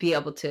be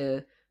able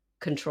to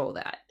control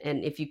that.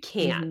 And if you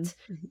can't,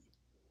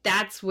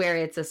 that's where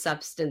it's a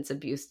substance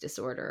abuse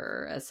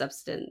disorder or a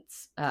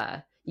substance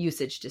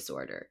usage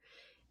disorder.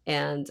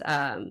 And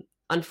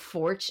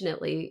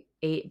unfortunately,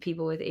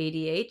 people with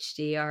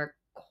ADHD are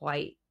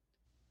quite,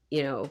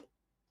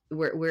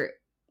 we're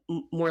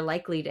more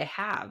likely to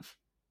have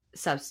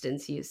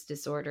substance use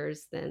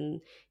disorders than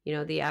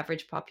the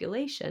average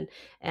population.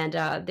 And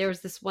there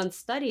was this one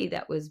study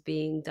that was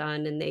being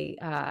done, and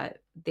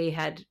they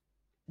had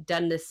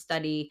done this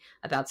study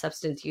about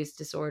substance use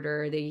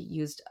disorder. They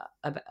used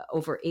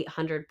over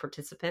 800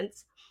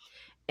 participants,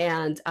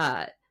 and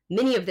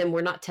many of them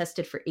were not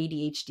tested for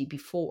ADHD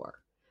before.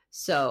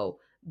 So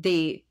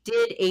they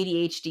did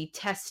ADHD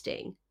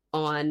testing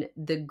on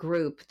the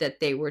group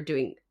that they were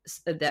doing,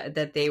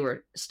 that they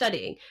were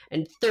studying,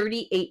 and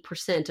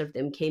 38% of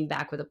them came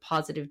back with a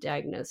positive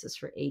diagnosis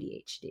for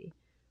ADHD.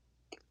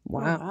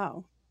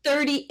 Wow.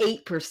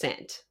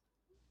 38%.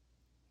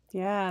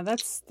 Yeah,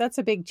 that's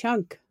a big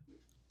chunk.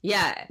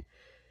 Yeah.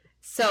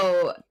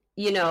 So,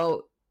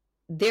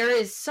 there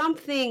is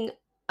something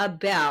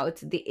about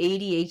the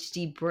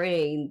ADHD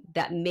brain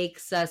that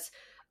makes us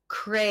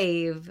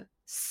crave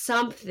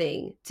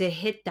something to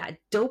hit that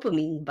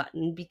dopamine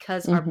button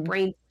because our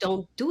brains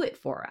don't do it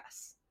for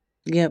us.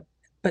 Yep.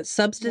 But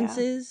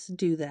substances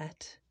do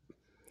that.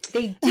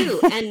 They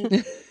do.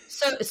 And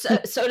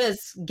so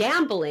does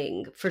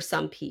gambling for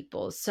some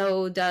people.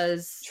 So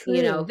does,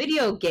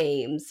 video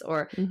games,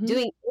 or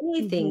doing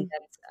anything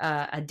that's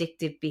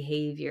addictive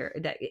behavior,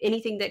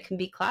 anything that can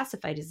be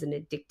classified as an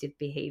addictive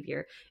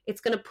behavior.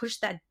 It's going to push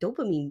that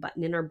dopamine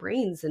button in our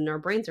brains, and our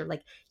brains are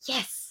like,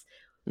 yes,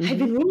 I've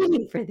been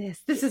waiting for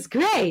this. This is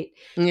great.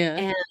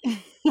 Yeah.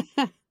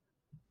 And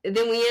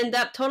then we end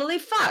up totally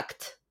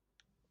fucked.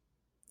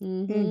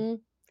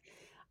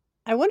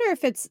 I wonder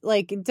if it's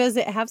like, does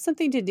it have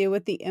something to do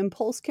with the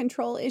impulse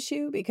control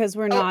issue? Because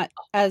we're not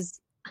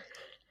as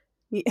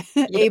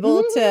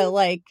able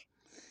to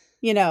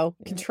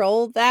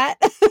control that.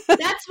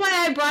 That's why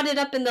I brought it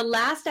up in the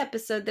last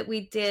episode that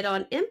we did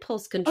on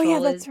impulse control. Oh, yeah,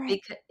 that's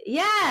right.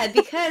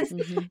 Because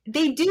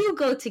they do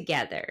go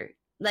together.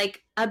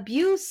 Like,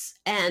 abuse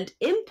and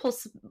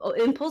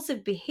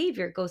impulsive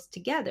behavior goes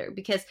together,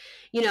 because,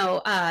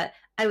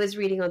 I was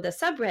reading on the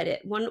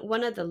subreddit,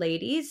 one of the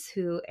ladies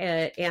who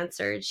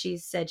answered, she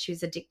said she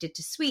was addicted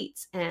to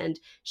sweets, and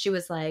she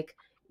was like,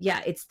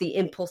 yeah, it's the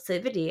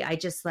impulsivity. I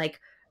just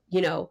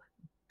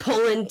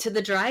pull into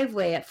the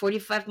driveway at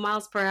 45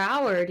 miles per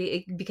hour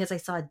because I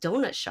saw a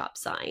donut shop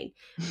sign.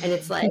 And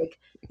it's like,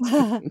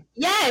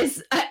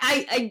 yes,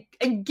 I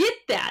get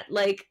that.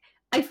 Like,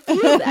 I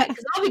feel that,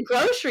 because I'll be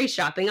grocery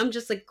shopping. I'm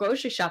just like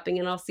grocery shopping,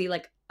 and I'll see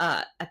like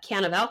a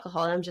can of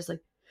alcohol, and I'm just like,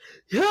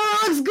 yeah,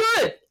 it's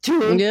good.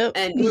 Yep.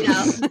 And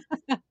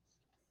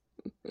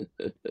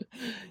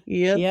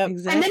yep,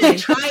 exactly.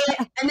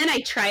 And then I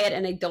try it,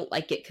 and I don't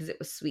like it because it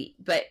was sweet,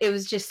 but it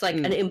was just like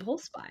an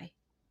impulse buy.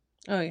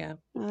 Oh yeah,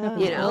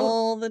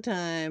 all the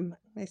time.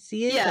 I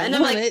see it. Yeah, and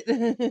I'm like,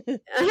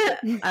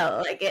 I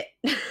like it.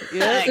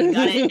 Yeah. I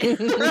got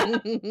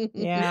it.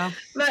 Yeah,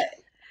 but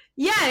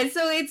Yeah,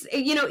 so it's,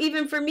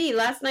 even for me,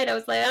 last night I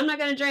was like, I'm not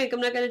going to drink,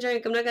 I'm not going to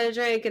drink, I'm not going to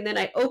drink. And then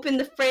I opened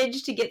the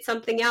fridge to get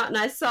something out and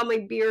I saw my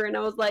beer and I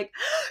was like,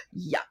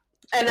 yeah.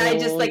 And I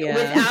just Oh, yeah.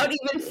 without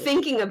even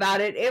thinking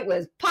about it, it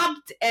was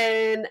popped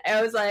and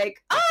I was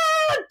like,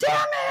 oh,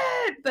 damn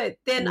it. But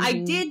then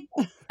I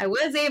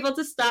was able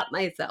to stop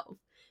myself,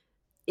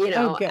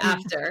 Oh, good.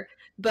 after,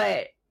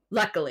 but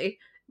luckily,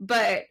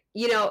 but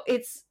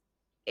it's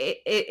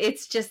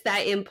just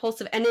that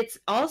impulsive and it's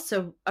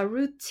also a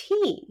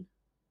routine.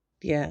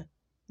 Yeah.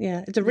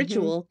 Yeah. It's a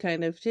ritual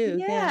kind of too.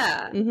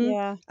 Yeah.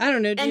 Yeah. I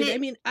don't know, And dude. I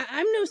mean,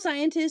 I'm no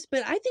scientist,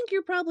 but I think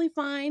you're probably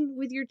fine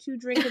with your 2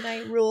 drink a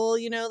night rule.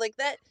 Like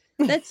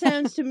that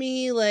sounds to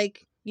me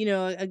like,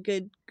 a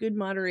good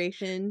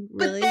moderation,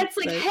 but really. that's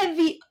like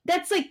heavy,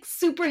 that's like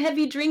super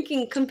heavy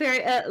drinking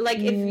compared,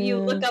 if you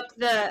look up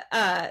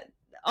the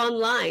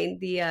online,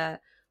 the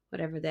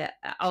whatever, the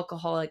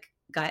alcoholic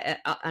guy,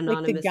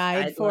 anonymous like the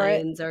guide for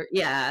it. guidelines, or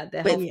the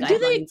But health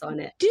guidelines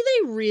on it. Do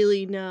they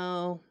really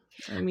know?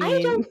 I mean,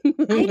 I don't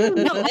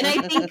know.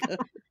 And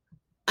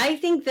I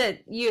think that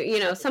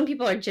some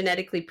people are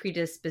genetically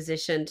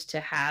predispositioned to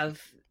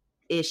have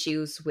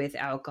issues with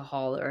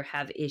alcohol or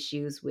have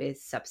issues with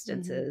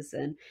substances.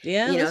 And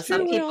yeah, that's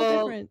some true. We're all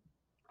people, different.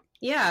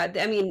 yeah,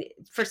 I mean,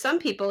 for some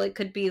people it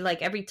could be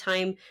like every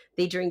time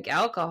they drink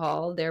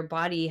alcohol their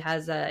body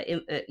has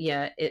an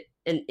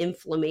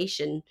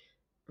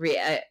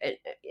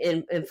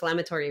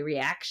inflammatory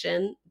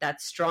reaction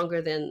that's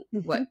stronger than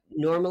what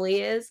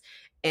normally is,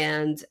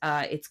 and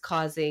it's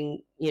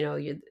causing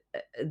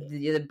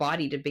the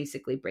body to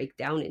basically break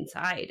down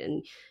inside,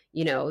 and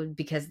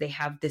because they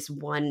have this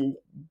one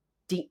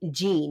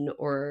gene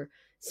or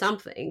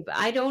something. But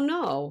I don't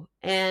know,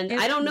 and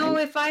I don't know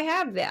if I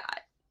have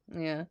that.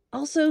 Yeah.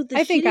 Also,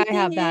 I think I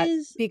have that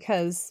is...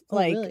 because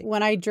really?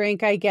 when I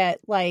drink, I get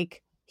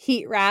like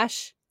heat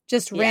rash,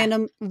 just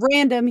random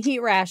heat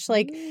rash.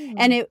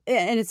 And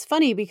it's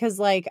funny because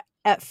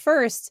at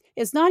first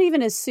it's not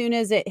even as soon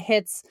as it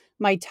hits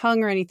my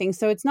tongue or anything.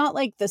 So it's not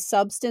like the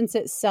substance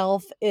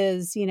itself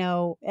is,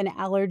 an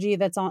allergy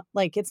that's on,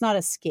 it's not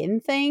a skin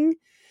thing.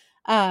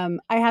 I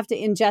have to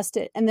ingest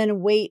it and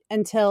then wait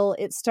until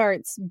it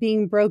starts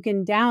being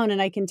broken down. And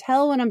I can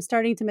tell when I'm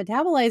starting to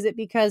metabolize it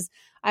because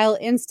I'll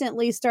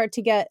instantly start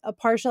to get a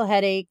partial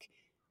headache,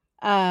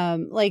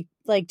 like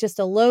just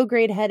a low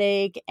grade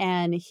headache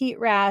and heat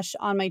rash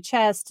on my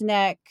chest,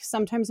 neck,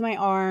 sometimes my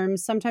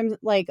arms, sometimes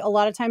a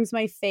lot of times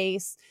my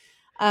face.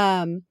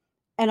 And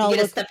I'll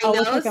look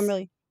like I'm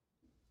really,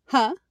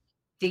 Do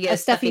you get a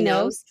stuffy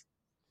nose?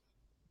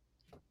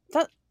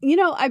 That,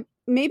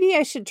 maybe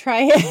I should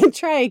try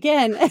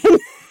again and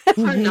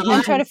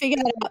try to figure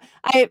that out.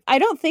 I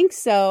don't think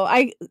so.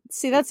 I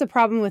see that's the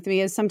problem with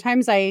me is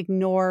sometimes I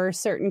ignore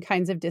certain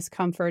kinds of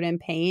discomfort and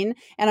pain,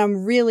 and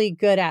I'm really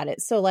good at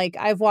it. So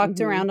I've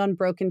walked around on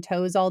broken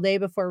toes all day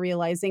before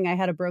realizing I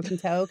had a broken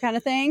toe kind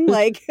of thing.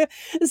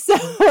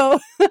 So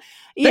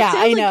yeah,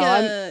 I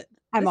know.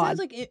 I'm sounds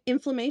like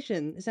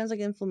inflammation. It sounds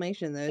like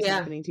inflammation that is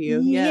happening to you.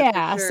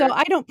 Yeah. Sure. So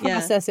I don't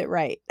process it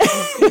right.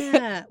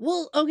 Yeah.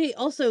 Well, okay.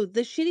 Also,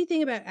 the shitty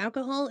thing about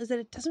alcohol is that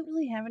it doesn't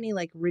really have any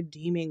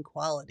redeeming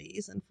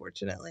qualities,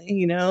 unfortunately.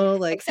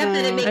 Except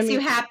that it makes you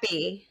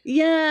happy.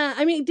 Yeah.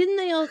 I mean,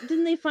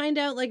 didn't they find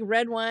out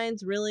red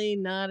wine's really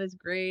not as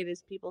great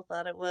as people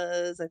thought it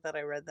was? I thought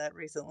I read that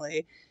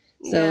recently.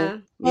 So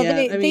well,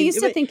 they used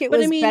to think it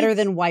was better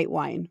than white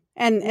wine,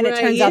 and it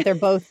turns out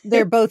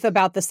they're both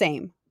about the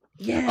same.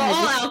 Yeah,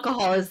 all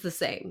alcohol is the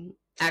same,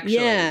 actually.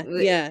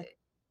 Yeah.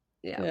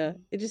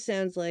 It just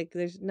sounds like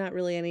there's not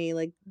really any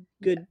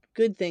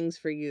good things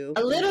for you.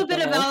 A little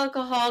bit of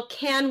alcohol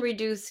can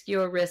reduce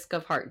your risk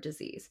of heart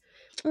disease.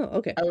 Oh,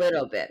 okay. A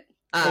little bit.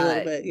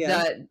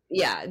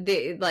 Yeah.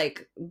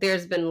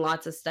 There's been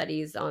lots of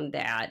studies on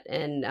that,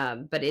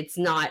 and but it's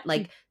not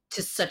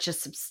to such a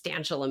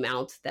substantial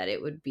amount that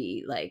it would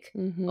be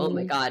oh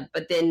my God.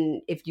 But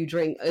then if you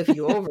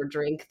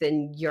overdrink,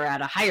 then you're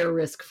at a higher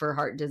risk for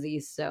heart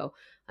disease. So,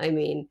 I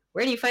mean,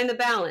 where do you find the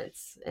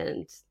balance?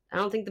 And I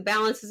don't think the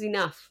balance is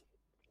enough.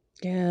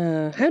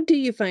 Yeah. How do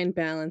you find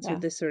balance with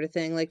this sort of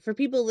thing? For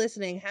people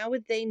listening, how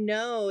would they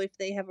know if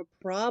they have a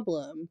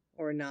problem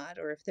or not,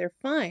 or if they're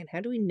fine? How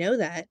do we know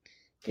that?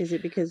 Is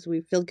it because we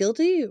feel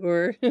guilty,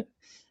 or I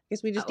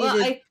guess we just need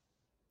to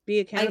be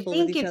accountable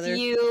with each other?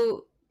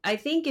 I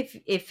think if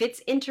it's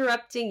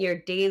interrupting your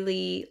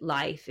daily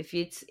life, if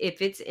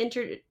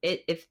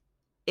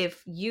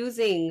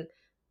using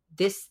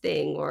this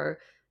thing or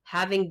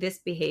having this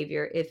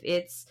behavior, if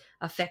it's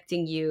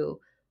affecting you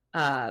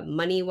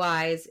money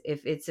wise,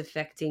 if it's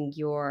affecting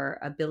your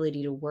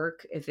ability to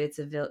work, if it's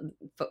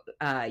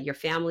your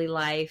family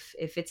life,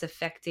 if it's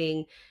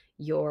affecting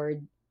your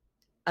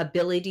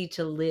ability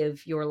to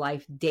live your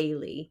life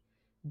daily,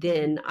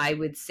 then I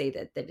would say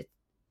that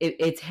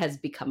it has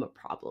become a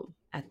problem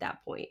at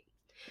that point.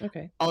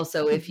 Okay.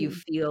 Also, if you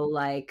feel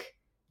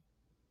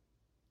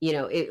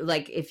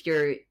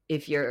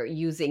if you're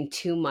using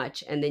too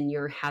much and then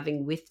you're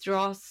having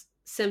withdrawal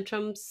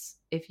symptoms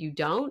if you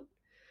don't,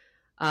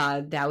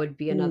 that would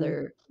be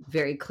another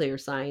very clear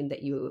sign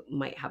that you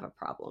might have a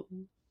problem.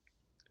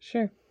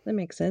 Sure. That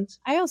makes sense.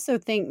 I also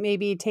think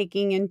maybe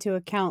taking into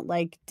account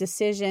like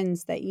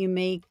decisions that you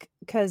make,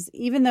 because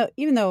even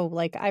though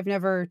like I've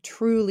never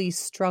truly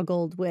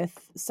struggled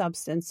with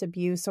substance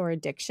abuse or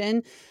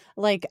addiction,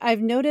 like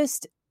I've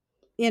noticed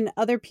in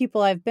other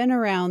people I've been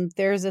around,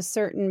 there's a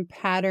certain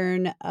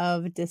pattern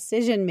of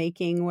decision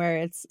making where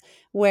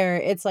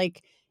it's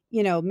like,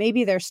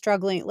 maybe they're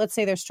struggling. Let's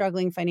say they're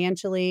struggling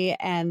financially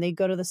and they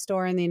go to the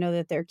store and they know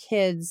that their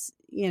kids,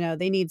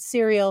 they need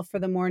cereal for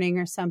the morning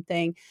or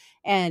something.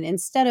 And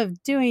instead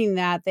of doing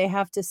that, they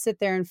have to sit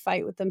there and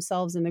fight with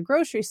themselves in the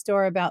grocery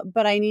store about,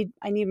 but I need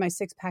my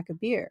 6-pack of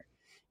beer,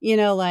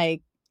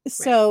 like,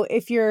 so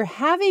if you're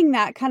having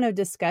that kind of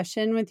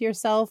discussion with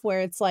yourself where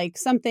it's like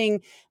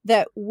something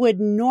that would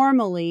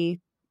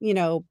normally,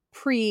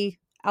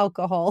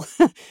 pre-alcohol,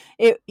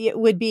 it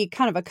would be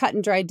kind of a cut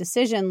and dried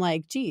decision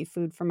like, gee,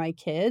 food for my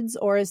kids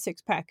or a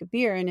 6-pack of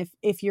beer. And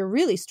if you're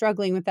really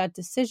struggling with that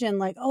decision,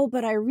 like, oh,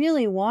 but I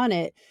really want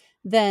it,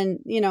 then,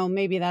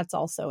 maybe that's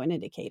also an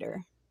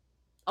indicator.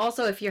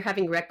 Also, if you're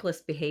having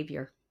reckless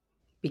behavior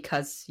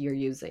because you're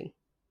using.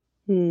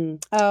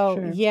 Oh,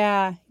 Sure.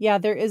 yeah. Yeah,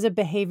 there is a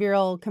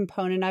behavioral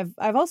component.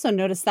 I've also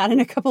noticed that in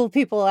a couple of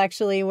people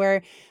actually,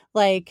 where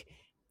like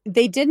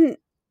they didn't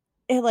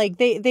like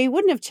they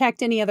wouldn't have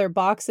checked any other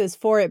boxes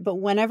for it, but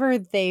whenever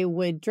they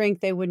would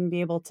drink, they wouldn't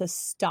be able to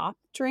stop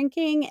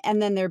drinking,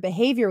 and then their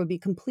behavior would be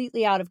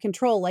completely out of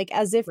control, like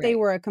as if they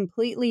were a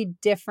completely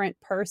different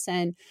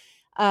person.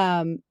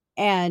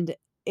 And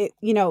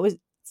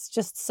it's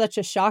just such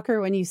a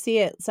shocker when you see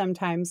it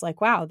sometimes, like,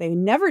 wow, they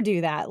never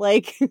do that.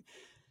 Like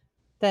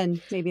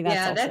then maybe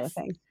that's also a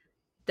thing.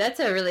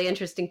 That's a really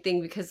interesting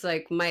thing because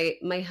like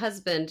my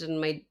husband and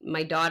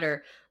my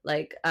daughter,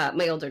 like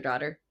my older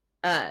daughter,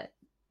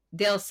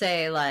 they'll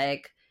say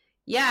like,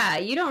 yeah,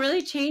 you don't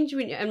really change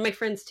when and my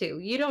friends too.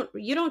 You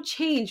don't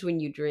change when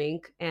you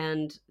drink,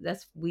 and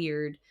that's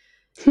weird.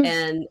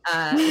 And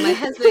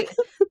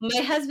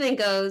my husband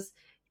goes,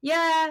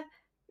 yeah,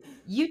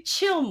 you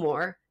chill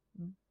more,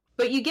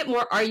 but you get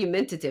more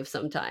argumentative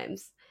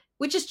sometimes,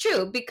 which is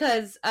true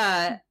because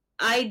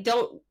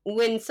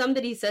when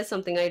somebody says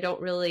something, I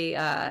don't really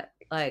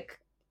like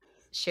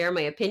share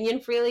my opinion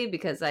freely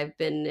because I've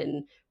been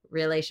in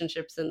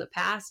relationships in the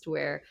past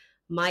where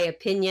my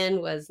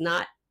opinion was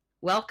not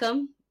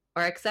welcome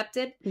or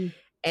accepted.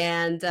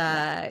 And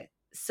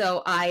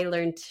so I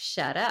learned to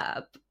shut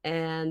up.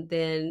 And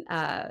then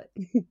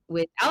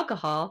with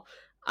alcohol,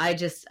 I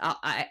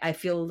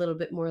feel a little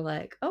bit more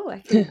like, oh, I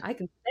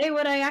can say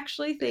what I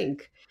actually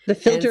think. The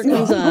filter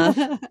comes off.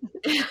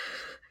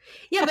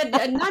 Yeah,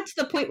 but not to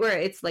the point where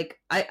it's like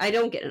I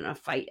don't get in a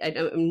fight.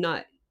 I'm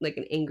not like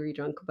an angry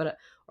drunk, but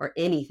or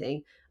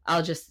anything.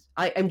 I'm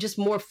just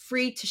more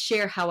free to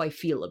share how I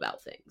feel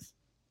about things.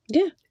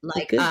 Yeah.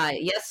 Like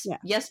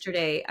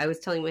yesterday I was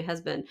telling my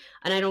husband,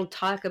 and I don't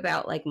talk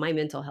about like my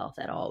mental health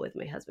at all with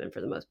my husband for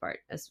the most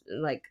part.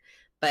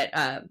 But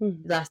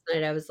last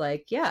night I was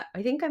like, yeah,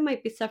 I think I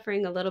might be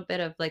suffering a little bit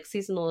of like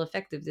seasonal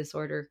affective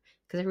disorder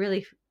because I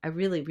really,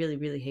 really,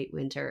 really hate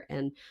winter,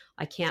 and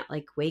I can't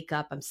like wake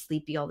up. I'm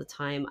sleepy all the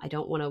time. I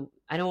don't want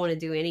to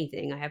do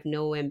anything. I have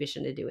no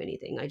ambition to do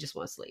anything. I just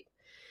want to sleep.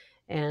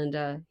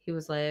 And he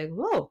was like,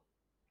 whoa,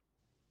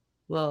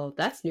 well,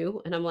 that's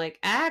new. And I'm like,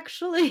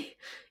 actually,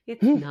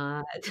 it's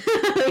not.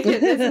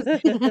 This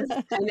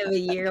is kind of a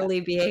yearly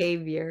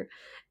behavior.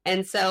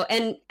 And so,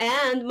 and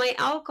my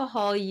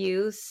alcohol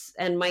use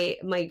and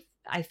my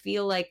I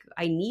feel like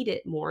I need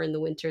it more in the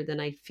winter than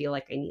I feel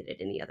like I need it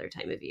any other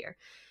time of year.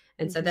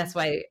 And so that's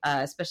why,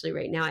 especially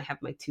right now, I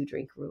have my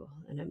 2-drink rule.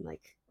 And I'm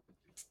like,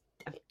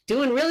 I'm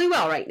doing really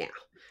well right now.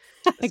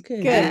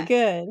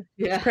 Good.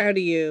 Yeah. Proud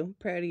of you.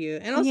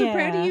 And also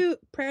proud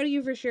of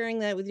you for sharing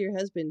that with your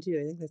husband too.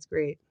 I think that's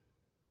great.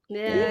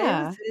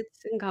 Yeah. It's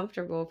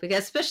uncomfortable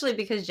especially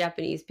because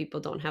Japanese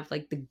people don't have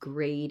like the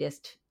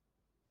greatest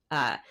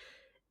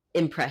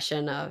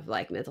impression of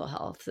like mental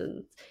health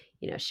and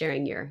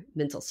sharing your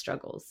mental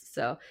struggles.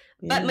 So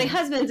but my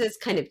husband's is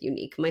kind of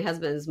unique. My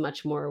husband is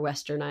much more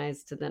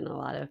westernized than a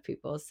lot of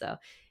people, so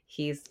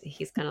he's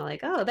kind of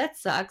like, oh, that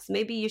sucks,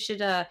 maybe you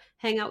should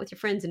hang out with your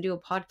friends and do a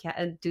podcast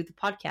and do the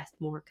podcast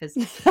more because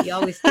you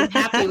always seem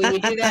happy when you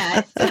do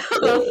that.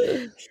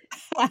 So,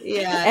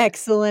 yeah,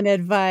 excellent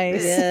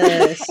advice.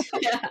 Yes.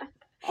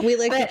 We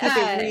like to keep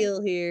it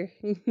real here.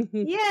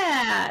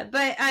 Yeah,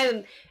 but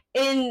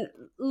in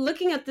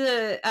looking at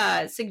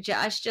the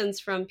suggestions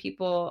from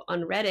people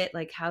on Reddit,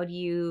 like how do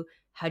you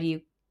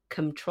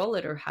control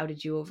it or how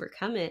did you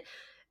overcome it?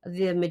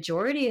 The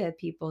majority of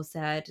people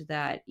said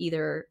that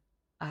either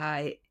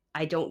I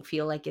don't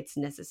feel like it's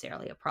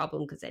necessarily a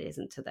problem because it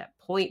isn't to that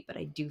point, but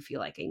I do feel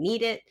like I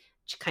need it,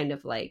 which kind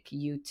of like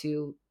you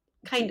two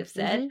kind of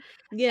said.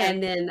 Yeah.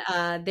 And then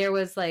there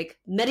was like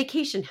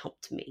medication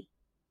helped me.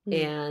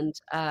 And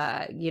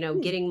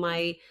getting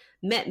my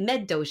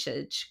med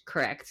dosage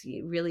correct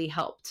really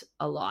helped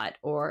a lot,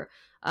 or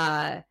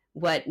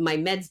what my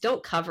meds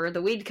don't cover,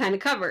 the weed kind of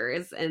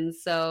covers, and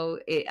so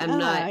I'm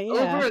not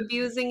over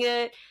abusing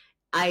it.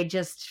 I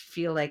just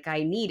feel like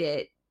I need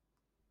it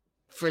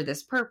for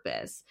this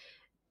purpose.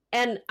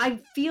 And I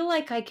feel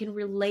like I can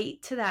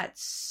relate to that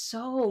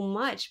so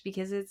much,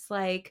 because it's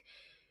like,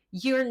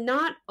 you're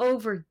not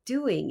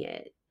overdoing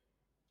it,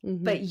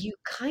 Mm-hmm. but you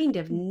kind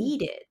of Mhm.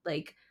 need it.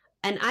 Like,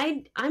 and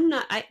I'm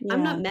not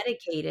Yeah.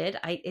 medicated.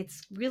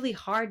 It's really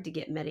hard to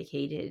get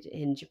medicated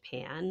in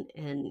Japan,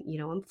 and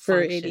I'm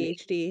For functioning.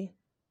 ADHD.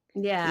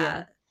 Yeah.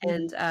 Yeah. Mm-hmm.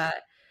 And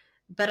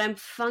but I'm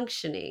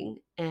functioning.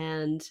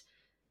 And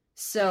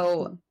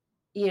so,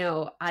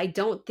 I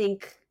don't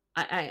think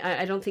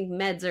I don't think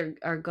meds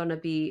are gonna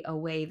be a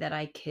way that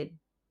I could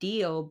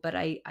deal, but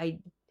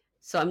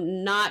so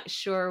I'm not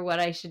sure what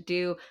I should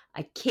do.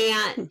 I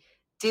can't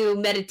do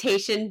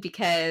meditation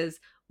because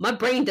my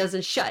brain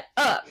doesn't shut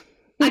up.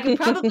 I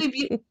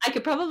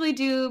could probably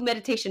do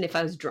meditation if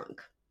I was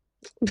drunk.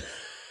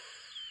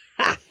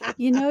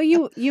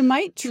 You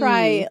might Hmm.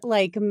 try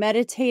like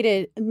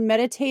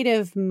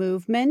meditative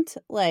movement,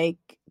 like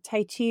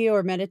Tai Chi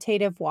or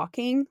meditative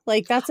walking.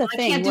 Like that's a I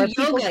thing can't do where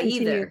people yoga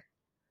continue. either.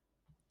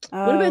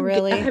 What Oh, about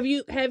really? have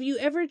you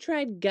ever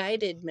tried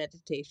guided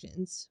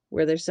meditations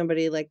where there's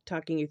somebody like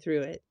talking you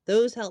through it?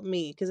 Those help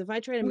me because if I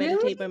try to Really?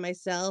 meditate by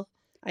myself,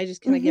 I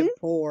just kind of Mhm.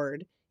 get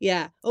bored.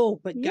 Yeah. Oh,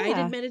 but guided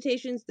Yeah.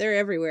 meditations, they're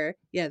everywhere.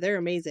 Yeah, they're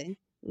amazing.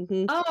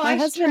 Hmm. Oh, My I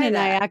should husband try and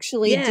I that.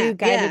 actually Yeah, do yeah.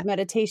 guided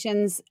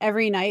meditations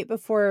every night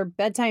before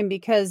bedtime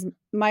because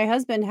my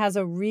husband has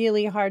a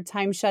really hard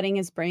time shutting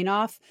his brain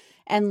off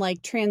and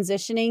like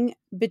transitioning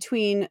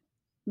between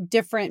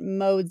different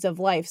modes of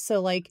life.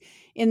 So like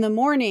in the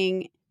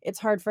morning, it's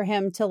hard for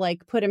him to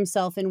like put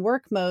himself in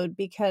work mode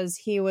because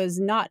he was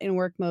not in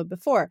work mode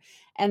before.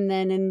 And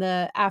then in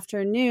the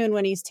afternoon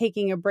when he's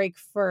taking a break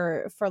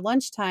for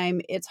lunchtime,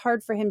 it's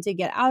hard for him to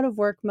get out of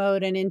work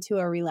mode and into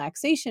a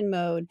relaxation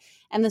mode.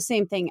 And the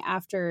same thing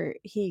after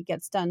he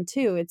gets done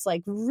too. It's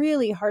like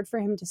really hard for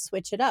him to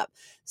switch it up.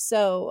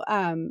 So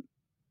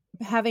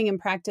having him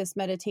practice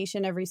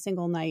meditation every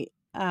single night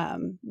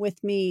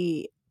with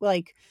me,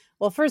 like,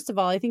 well, first of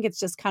all, I think it's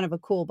just kind of a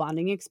cool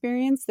bonding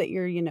experience that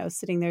you're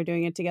sitting there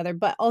doing it together,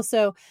 but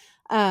also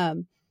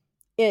um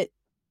it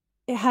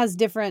it has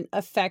different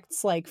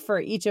effects like for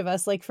each of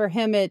us. Like for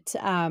him, it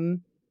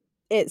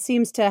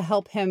seems to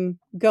help him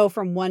go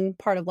from one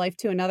part of life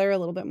to another a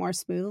little bit more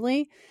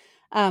smoothly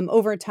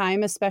over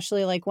time,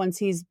 especially like once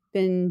he's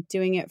been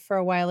doing it for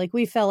a while. Like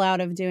we fell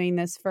out of doing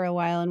this for a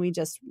while and we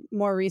just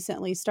more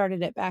recently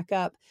started it back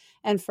up.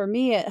 And for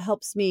me, it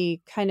helps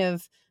me kind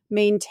of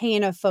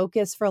maintain a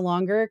focus for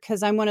longer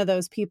because I'm one of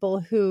those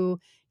people who,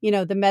 the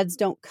meds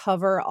don't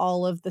cover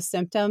all of the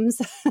symptoms.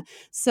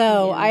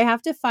 So Yeah. I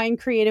have to find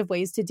creative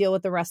ways to deal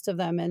with the rest of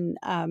them. And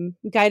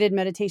guided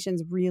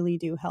meditations really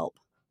do help,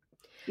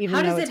 How even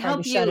though does it it's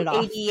hard to help you shut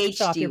off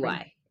ADHD your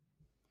brain.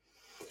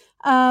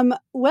 why?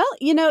 Well,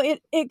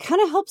 it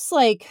kind of helps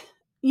like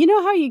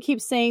how you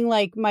keep saying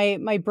like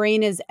my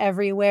brain is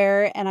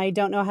everywhere and I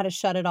don't know how to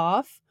shut it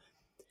off.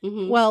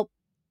 Mhm. Well,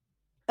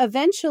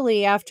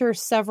 eventually after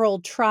several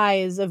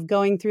tries of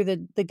going through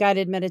the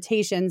guided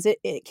meditations,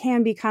 it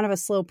can be kind of a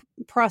slow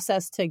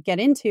process to get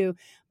into,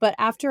 but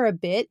after a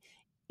bit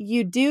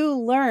you do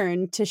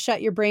learn to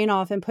shut your brain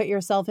off and put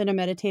yourself in a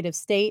meditative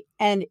state,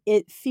 and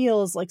it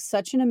feels like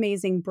such an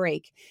amazing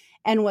break.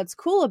 And what's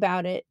cool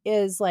about it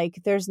is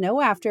like there's no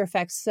after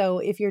effects. So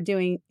if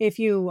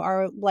you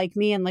are like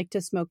me and like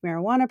to smoke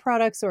marijuana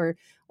products or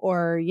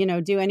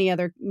do any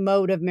other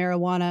mode of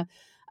marijuana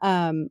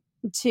um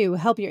to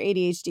help your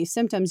ADHD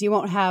symptoms, you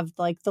won't have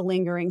like the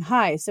lingering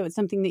high. So it's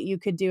something that you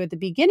could do at the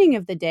beginning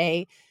of the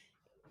day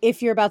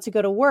if you're about to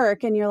go to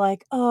work and you're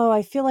like, oh,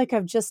 I feel like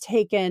I've just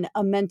taken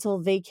a mental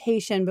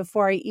vacation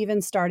before I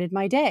even started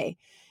my day.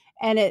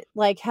 And it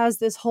like has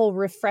this whole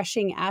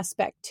refreshing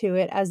aspect to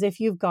it as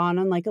if you've gone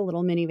on like a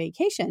little mini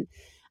vacation.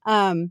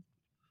 Um,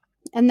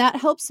 and that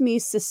helps me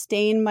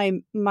sustain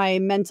my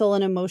mental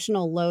and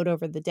emotional load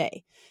over the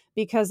day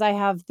because I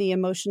have the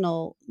emotion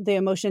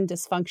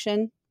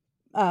dysfunction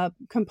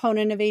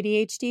component of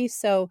ADHD.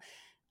 So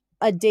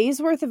a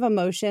day's worth of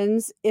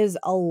emotions is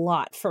a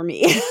lot for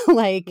me.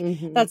 Like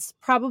Hmm. that's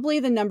probably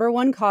the number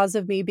one cause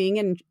of me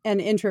being an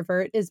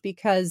introvert is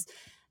because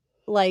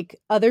like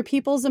other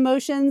people's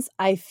emotions,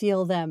 I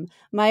feel them.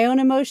 My own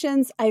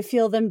emotions, I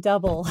feel them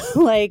double.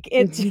 Like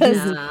it's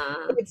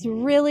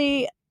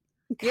really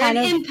You're an kind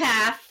of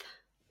empath.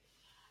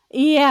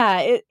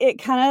 yeah, it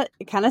kind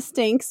of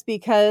stinks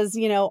because,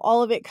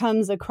 all of it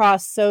comes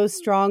across so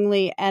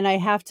strongly and I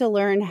have to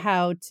learn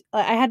I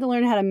had to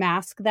learn how to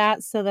mask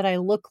that so that I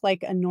look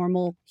like a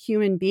normal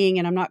human being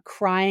and I'm not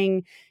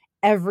crying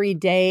every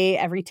day,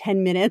 every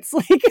 10 minutes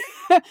like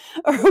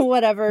or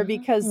whatever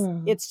because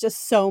it's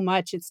just so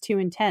much, it's too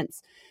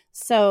intense.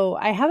 So,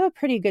 I have a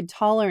pretty good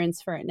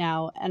tolerance for it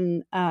now,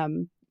 and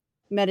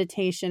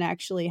meditation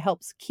actually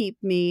helps keep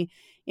me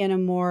in a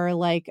more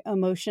like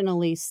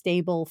emotionally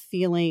stable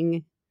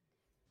feeling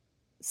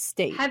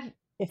state, Have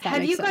if that have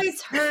makes you sense.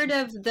 guys heard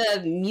of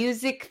the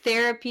music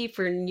therapy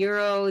for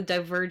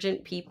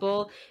neurodivergent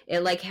people?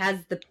 It like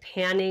has the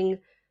panning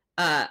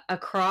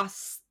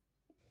across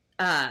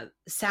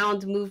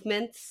sound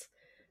movements.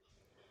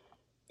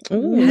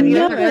 Ooh, Have you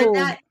No. ever heard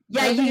that?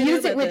 Yeah, I don't you think I know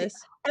use it about with. this.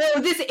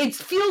 Oh, it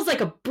feels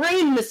like a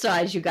brain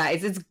massage, you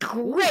guys. It's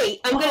great.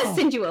 I'm gonna Oh.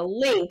 send you a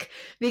link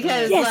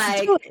because Yes,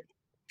 like do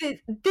it.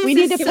 this We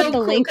need is to so put the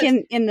cool link 'cause,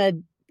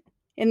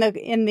 in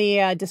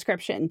the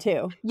description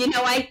too. you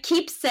know, I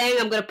keep saying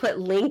I'm going to put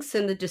links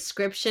in the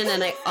description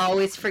and I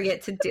always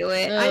forget to do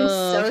it. I'm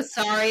so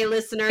sorry,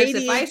 listeners.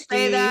 If I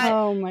say ADHD. that,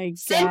 Oh my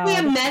send me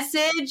a God.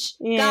 message,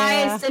 Yeah.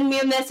 guys. Send me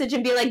a message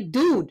and be like,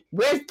 dude,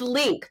 where's the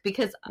link?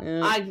 Because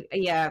I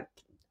Yeah.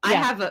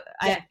 have a,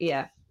 We have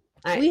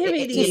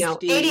you know,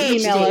 ADHD.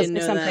 Email I us didn't or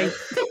know something.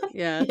 that.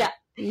 Yeah. Yeah.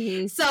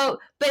 Mm-hmm. So,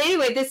 but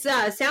anyway, this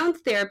sound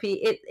therapy,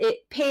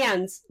 it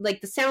pans,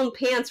 like the sound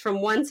pans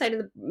from one side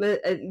of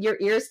your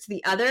ears to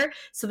the other.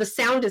 So the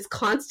sound is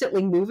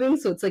constantly moving.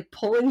 So it's like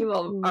pulling you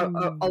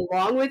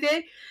along with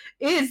it.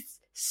 It is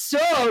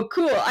so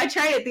cool. I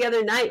tried it the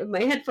other night with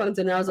my headphones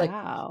and I was like,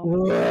 Wow.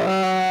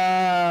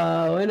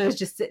 whoa. And I was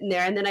just sitting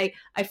there. And then I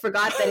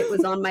forgot that it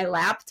was on my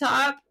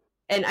laptop.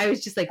 And I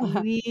was just like,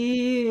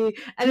 wee.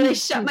 And then I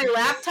shut my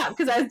laptop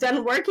because I was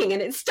done working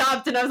and it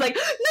stopped. And I was like,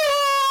 no.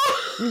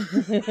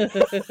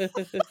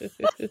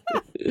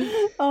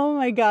 Oh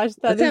my gosh,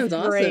 that sounds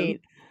is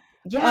great.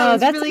 Awesome. Yeah,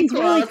 that really sounds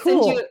cool. really I'll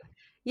cool. send you.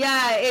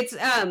 Yeah, it's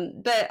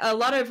but a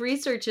lot of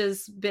research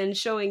has been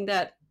showing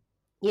that,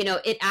 you know,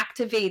 it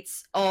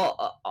activates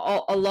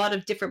a lot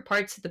of different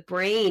parts of the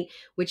brain,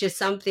 which is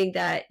something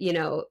that, you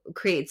know,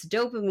 creates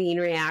dopamine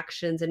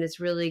reactions and is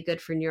really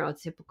good for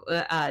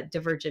neurotypical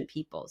divergent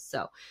people.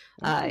 So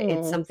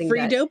it's something free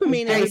that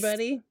dopamine, very,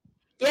 everybody.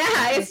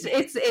 yeah,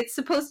 it's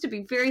supposed to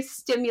be very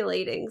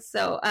stimulating.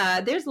 So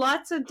there's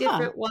lots of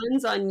different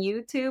ones on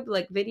YouTube,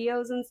 like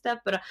videos and stuff.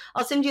 But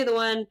I'll send you the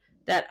one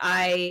that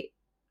I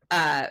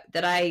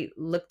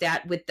looked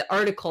at with the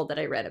article that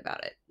I read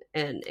about it,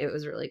 and it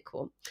was really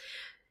cool.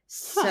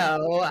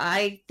 So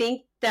I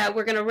think that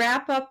we're going to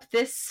wrap up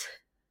this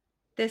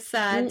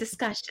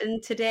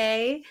discussion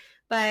today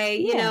by,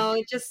 you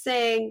know, just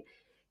saying,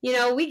 you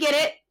know, we get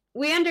it.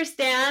 We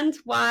understand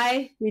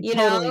why, We you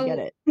totally know,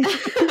 get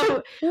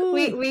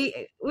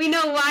it. we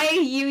know why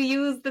you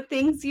use the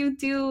things you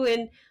do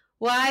and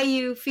why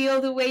you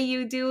feel the way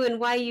you do and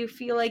why you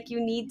feel like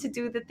you need to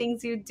do the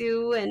things you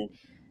do. And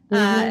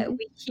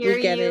we hear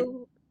We get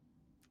you. it.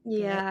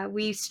 Yeah,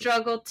 we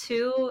struggle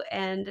too.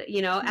 And,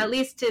 you know, at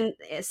least in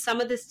some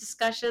of this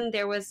discussion,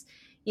 there was,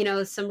 you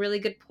know, some really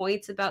good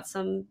points about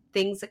some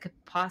things that could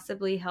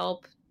possibly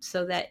help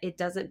so that it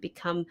doesn't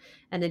become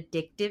an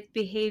addictive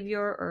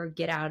behavior or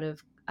get out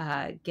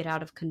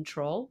of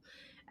control.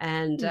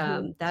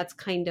 And that's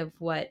kind of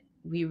what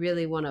we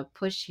really want to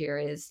push here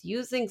is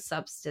using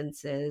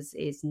substances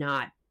is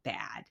not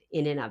bad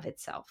in and of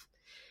itself.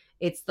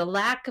 It's the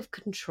lack of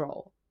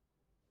control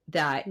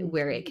that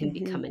where it can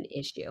become an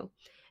issue.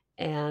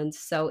 And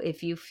so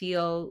if you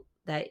feel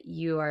that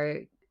you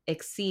are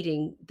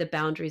exceeding the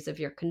boundaries of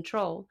your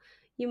control,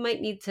 you might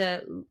need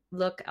to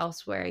look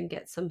elsewhere and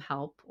get some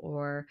help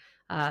or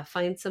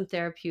find some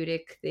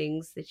therapeutic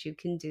things that you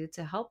can do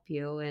to help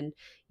you. And,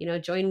 you know,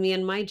 join me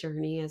in my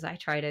journey as I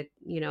try to,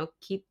 you know,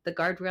 keep the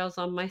guardrails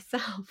on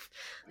myself.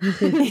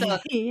 So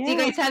do you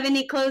guys have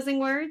any closing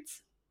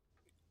words?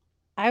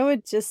 I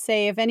would just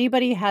say if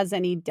anybody has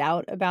any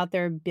doubt about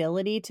their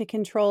ability to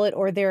control it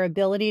or their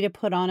ability to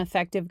put on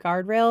effective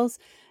guardrails,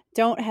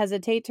 don't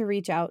hesitate to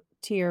reach out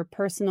to your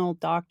personal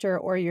doctor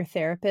or your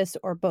therapist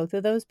or both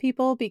of those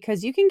people,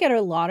 because you can get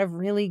a lot of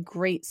really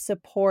great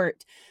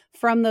support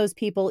from those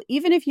people.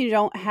 Even if you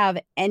don't have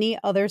any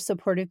other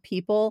supportive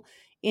people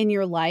in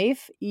your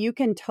life, you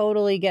can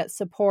totally get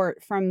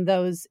support from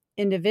those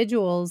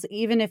individuals,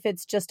 even if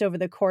it's just over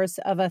the course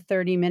of a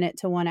 30-minute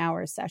to 1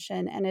 hour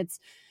session. And it's,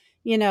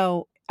 you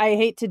know, I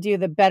hate to do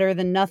the better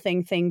than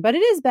nothing thing, but it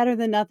is better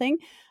than nothing.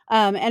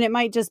 And it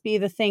might just be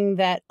the thing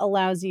that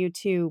allows you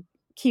to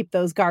keep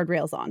those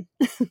guardrails on.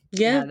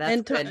 Yeah,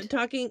 that's and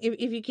talking,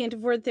 if you can't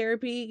afford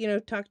therapy, you know,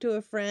 talk to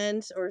a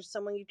friend or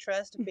someone you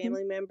trust, a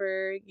family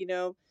member, you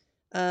know.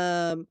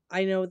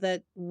 I know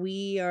that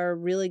we are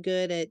really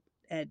good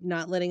at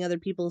not letting other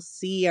people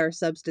see our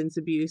substance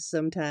abuse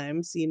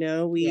sometimes, you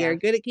know. We are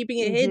good at keeping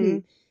it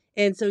hidden.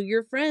 And so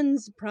your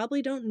friends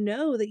probably don't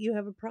know that you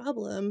have a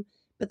problem,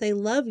 but they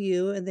love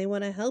you and they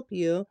want to help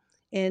you.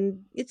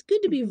 And it's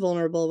good to be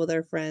vulnerable with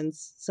our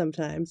friends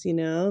sometimes, you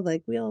know,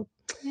 like we all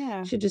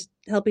should just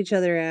help each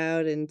other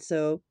out. And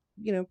so,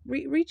 you know,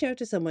 reach out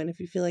to someone if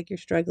you feel like you're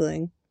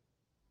struggling.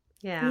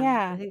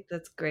 Yeah. I think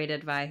that's great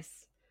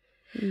advice.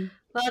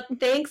 Well,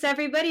 thanks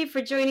everybody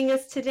for joining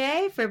us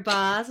today for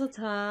Basel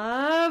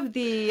Tov,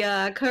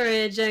 the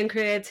courage and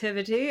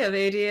creativity of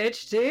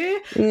ADHD.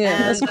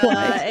 Yeah,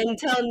 and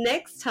until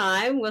next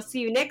time, we'll see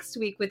you next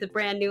week with a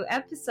brand new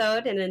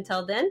episode. And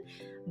until then,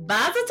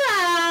 Basel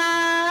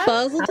Tov!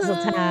 Basel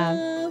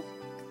Tov!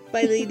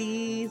 Bye,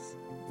 ladies.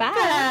 Bye.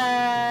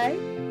 Bye.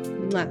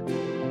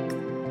 Mwah.